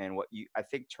oil, and I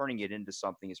think turning it into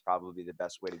something is probably the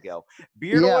best way to go.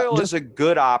 Beard oil is a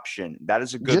good option. That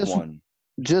is a good one.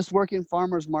 Just working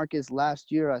farmers markets last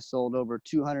year, I sold over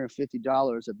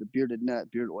 $250 of the bearded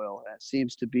nut beard oil. That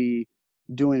seems to be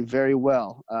doing very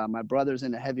well. My brother's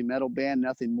in a heavy metal band,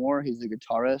 Nothing More. He's a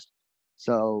guitarist.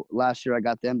 So last year I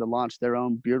got them to launch their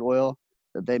own beard oil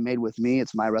that they made with me.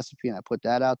 It's my recipe, and I put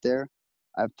that out there.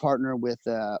 I've partnered with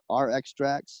R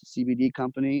Extracts CBD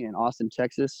company in Austin,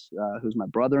 Texas, who's my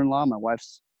brother-in-law, my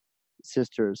wife's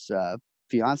sister's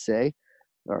fiance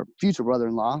or future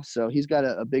brother-in-law. So he's got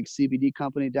a big CBD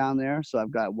company down there. So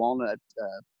I've got walnut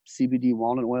CBD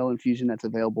walnut oil infusion that's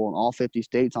available in all 50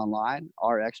 states online,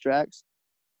 R Extracts.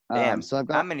 Damn, So I've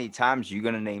how got, many times are you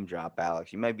going to name drop,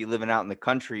 Alex? You might be living out in the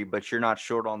country, but you're not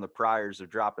short on the priors of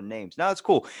dropping names. No, it's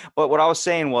cool. But what I was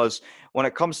saying was, when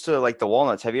it comes to like the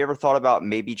walnuts, have you ever thought about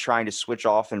maybe trying to switch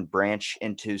off and branch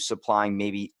into supplying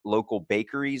maybe local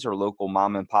bakeries or local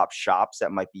mom and pop shops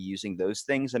that might be using those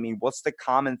things? I mean, what's the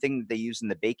common thing that they use in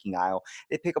the baking aisle?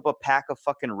 They pick up a pack of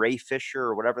fucking Ray Fisher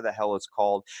or whatever the hell it's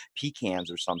called, pecans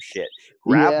or some shit.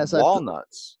 Grab yes,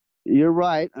 walnuts. you're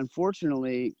right.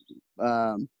 Unfortunately,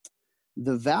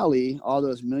 the Valley, all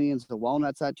those millions of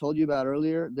walnuts I told you about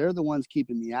earlier, they're the ones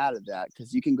keeping me out of that,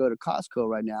 because you can go to Costco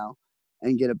right now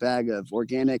and get a bag of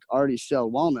organic, already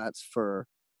shelled walnuts for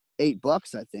 $8,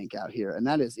 I think, out here, and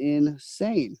that is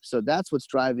insane. So that's what's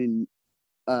driving.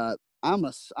 I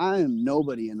am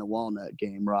nobody in the walnut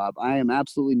game, Rob. I am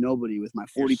absolutely nobody with my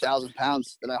 40,000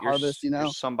 pounds that I harvest. You're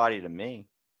somebody to me.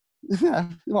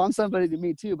 Well, I'm somebody to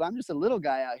me too, but I'm just a little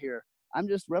guy out here. I'm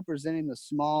just representing the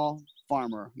small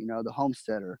farmer, the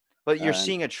homesteader. But you're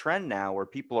seeing a trend now where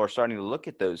people are starting to look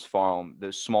at those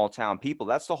small town people.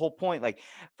 That's the whole point. Like,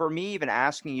 for me, even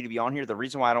asking you to be on here, the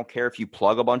reason why I don't care if you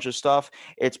plug a bunch of stuff,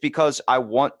 it's because I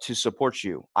want to support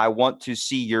you. I want to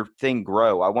see your thing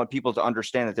grow. I want people to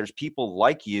understand that there's people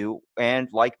like you and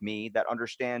like me that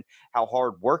understand how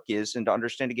hard work is, and to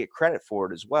understand to get credit for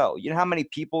it as well. You know how many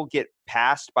people get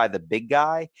passed by the big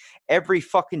guy? Every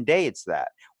fucking day it's that.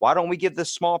 Why don't we give the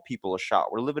small people a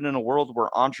shot? We're living in a world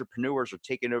where entrepreneurs are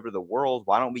taking over the world.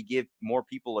 Why don't we give more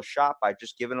people a shot by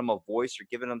just giving them a voice or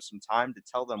giving them some time to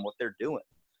tell them what they're doing?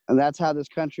 And that's how this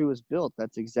country was built.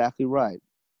 That's exactly right.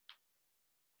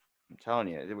 I'm telling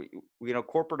you,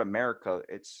 corporate America,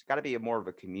 it's got to be more of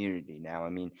a community now. I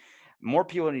mean, more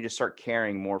people need to start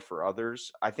caring more for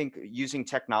others. I think using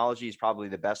technology is probably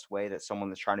the best way that someone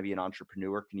that's trying to be an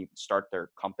entrepreneur can even start their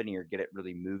company or get it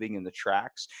really moving in the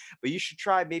tracks. But you should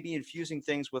try maybe infusing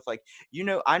things with, like,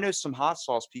 I know some hot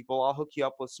sauce people. I'll hook you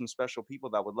up with some special people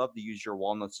that would love to use your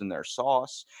walnuts in their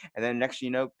sauce. And then next,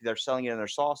 they're selling it in their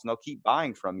sauce, and they'll keep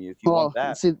buying from you if you want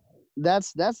that. See,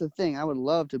 that's the thing. I would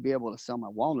love to be able to sell my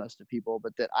walnuts to people,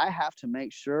 but that I have to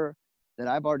make sure that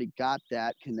I've already got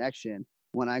that connection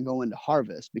when I go into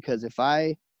harvest. Because if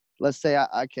let's say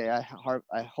I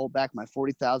hold back my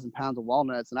 40,000 pounds of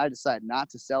walnuts and I decide not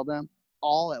to sell them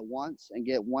all at once and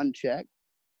get one check,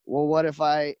 well, what if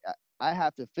I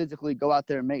have to physically go out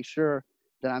there and make sure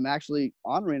that I'm actually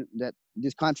honoring that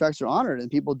these contracts are honored and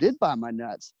people did buy my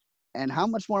nuts? And how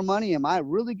much more money am I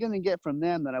really going to get from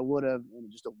them than I would have in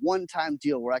just a one-time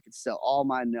deal where I could sell all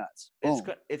my nuts? Boom.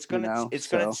 It's going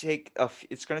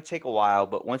to take a while,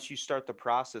 but once you start the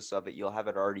process of it, you'll have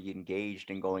it already engaged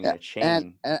and going in a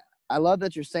chain. And I love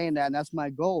that you're saying that, and that's my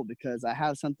goal, because I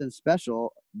have something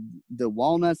special. The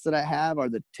walnuts that I have are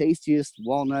the tastiest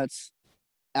walnuts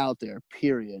out there,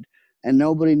 period. And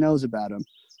nobody knows about them.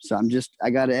 So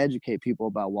I got to educate people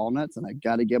about walnuts, and I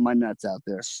got to get my nuts out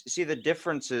there. See, the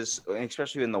difference is,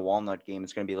 especially in the walnut game,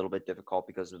 it's going to be a little bit difficult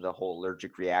because of the whole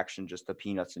allergic reaction, just to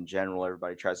peanuts in general.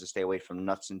 Everybody tries to stay away from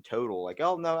nuts in total. Like,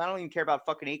 oh, no, I don't even care about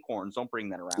fucking acorns. Don't bring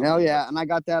that around. Oh, yeah, and I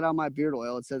got that on my beard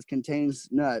oil. It says contains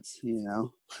nuts,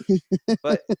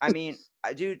 But, I mean,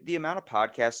 the amount of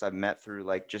podcasts I've met through,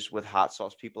 like, just with hot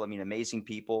sauce people, I mean, amazing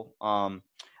people.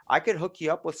 I could hook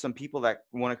you up with some people that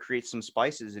want to create some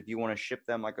spices if you want to ship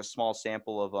them like a small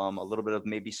sample of a little bit of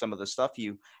maybe some of the stuff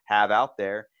you have out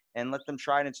there, and let them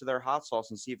try it into their hot sauce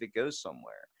and see if it goes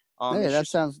somewhere. Hey,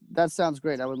 that sounds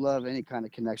great. I would love any kind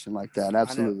of connection like that.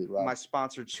 Absolutely, Rob. My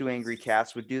sponsor, Two Angry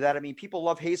Cats, would do that. I mean, people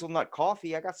love hazelnut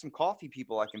coffee. I got some coffee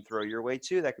people I can throw your way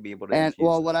too that could be able to. And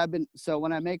well, when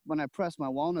I press my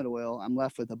walnut oil, I'm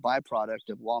left with a byproduct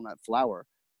of walnut flour.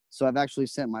 So I've actually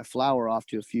sent my flour off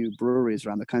to a few breweries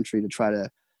around the country to try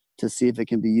to see if it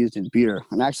can be used in beer.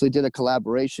 And I actually did a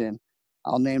collaboration,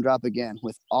 I'll name drop again,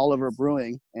 with Oliver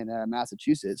Brewing in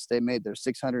Massachusetts. They made their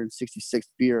 666th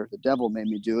beer. The devil made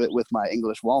me do it with my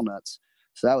English walnuts.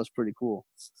 So that was pretty cool.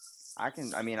 I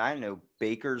know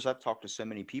bakers. I've talked to so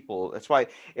many people. That's why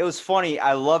it was funny.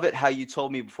 I love it how you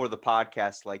told me before the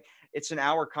podcast, like, it's an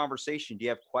hour conversation. Do you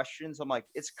have questions? I'm like,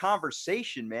 it's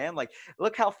conversation, man. Like,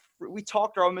 look how we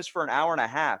talked almost for an hour and a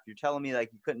half. You're telling me like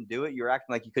you couldn't do it. You're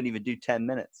acting like you couldn't even do 10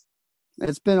 minutes.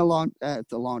 It's been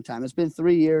it's a long time. It's been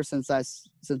 3 years since I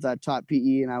taught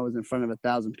PE, and I was in front of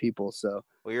 1,000 people. So.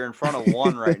 Well, you're in front of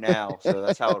one right now, so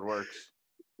that's how it works.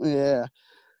 Yeah.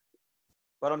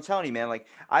 But I'm telling you, man, like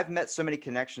I've met so many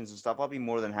connections and stuff. I'll be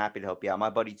more than happy to help you out.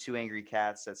 My buddy, Two Angry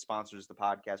Cats, that sponsors the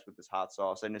podcast with his hot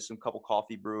sauce. I know some couple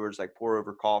coffee brewers like Pour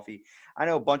Over Coffee. I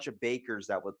know a bunch of bakers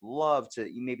that would love to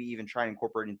maybe even try and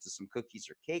incorporate into some cookies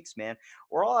or cakes, man.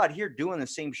 We're all out here doing the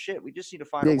same shit. We just need to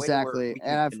find a way where we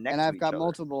can connect to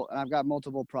each other. I've got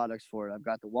multiple products for it. I've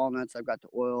got the walnuts, I've got the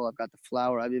oil, I've got the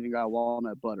flour, I've even got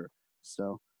walnut butter.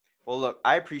 So. Well, look,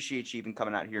 I appreciate you even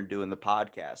coming out here and doing the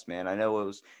podcast, man. I know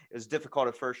it was difficult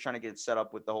at first trying to get it set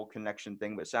up with the whole connection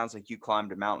thing, but it sounds like you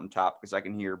climbed a mountaintop because I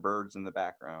can hear birds in the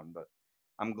background. But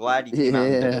I'm glad you came out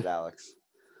and did it, Alex.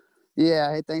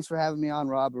 Yeah. Hey, thanks for having me on,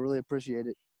 Rob. I really appreciate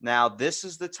it. Now, this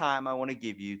is the time I want to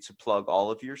give you to plug all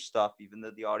of your stuff, even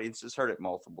though the audience has heard it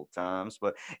multiple times,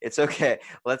 but it's okay.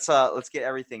 Let's get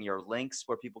everything, your links,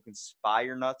 where people can buy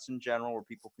your nuts in general, where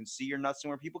people can see your nuts, and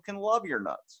where people can love your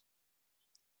nuts.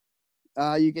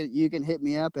 You can hit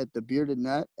me up at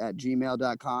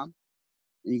thebeardednut@gmail.com.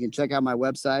 You can check out my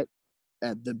website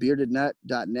at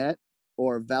thebeardednut.net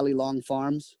or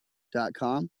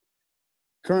valleylongfarms.com.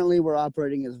 Currently, we're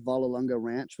operating as Vollelunga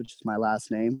Ranch, which is my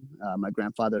last name. My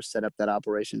grandfather set up that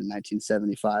operation in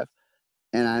 1975,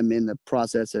 and I'm in the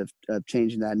process of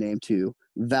changing that name to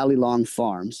Valley Long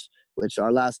Farms, which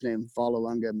our last name,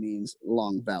 Vollelunga, means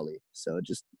Long Valley. So it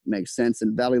just makes sense.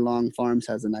 And Valley Long Farms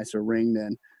has a nicer ring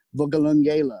than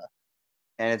Vollelunga.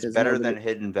 And it's better than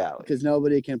Hidden Valley. Because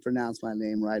nobody can pronounce my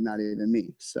name right, not even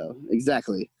me. So,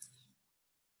 exactly.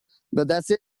 But that's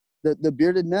it. The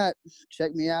Bearded Nut.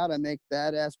 Check me out. I make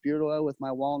badass beard oil with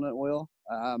my walnut oil.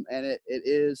 And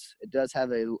it does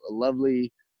have a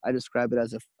lovely, I describe it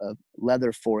as a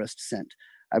leather forest scent.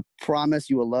 I promise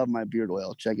you will love my beard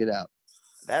oil. Check it out.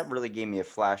 That really gave me a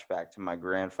flashback to my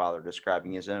grandfather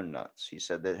describing his own nuts. He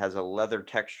said that it has a leather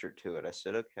texture to it. I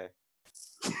said, okay.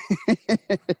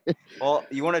 Well,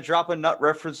 you want to drop a nut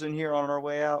reference in here on our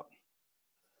way out?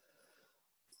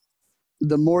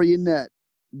 The more you nut,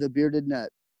 the bearded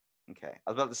nut. Okay.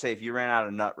 I was about to say, if you ran out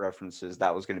of nut references,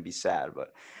 that was going to be sad,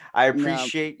 but I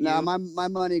appreciate you. No, my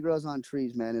money grows on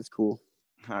trees, man. It's cool.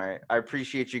 All right. I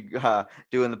appreciate you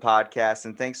doing the podcast,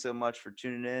 and thanks so much for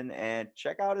tuning in, and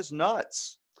check out his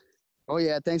nuts. Oh,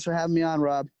 yeah. Thanks for having me on,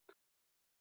 Rob.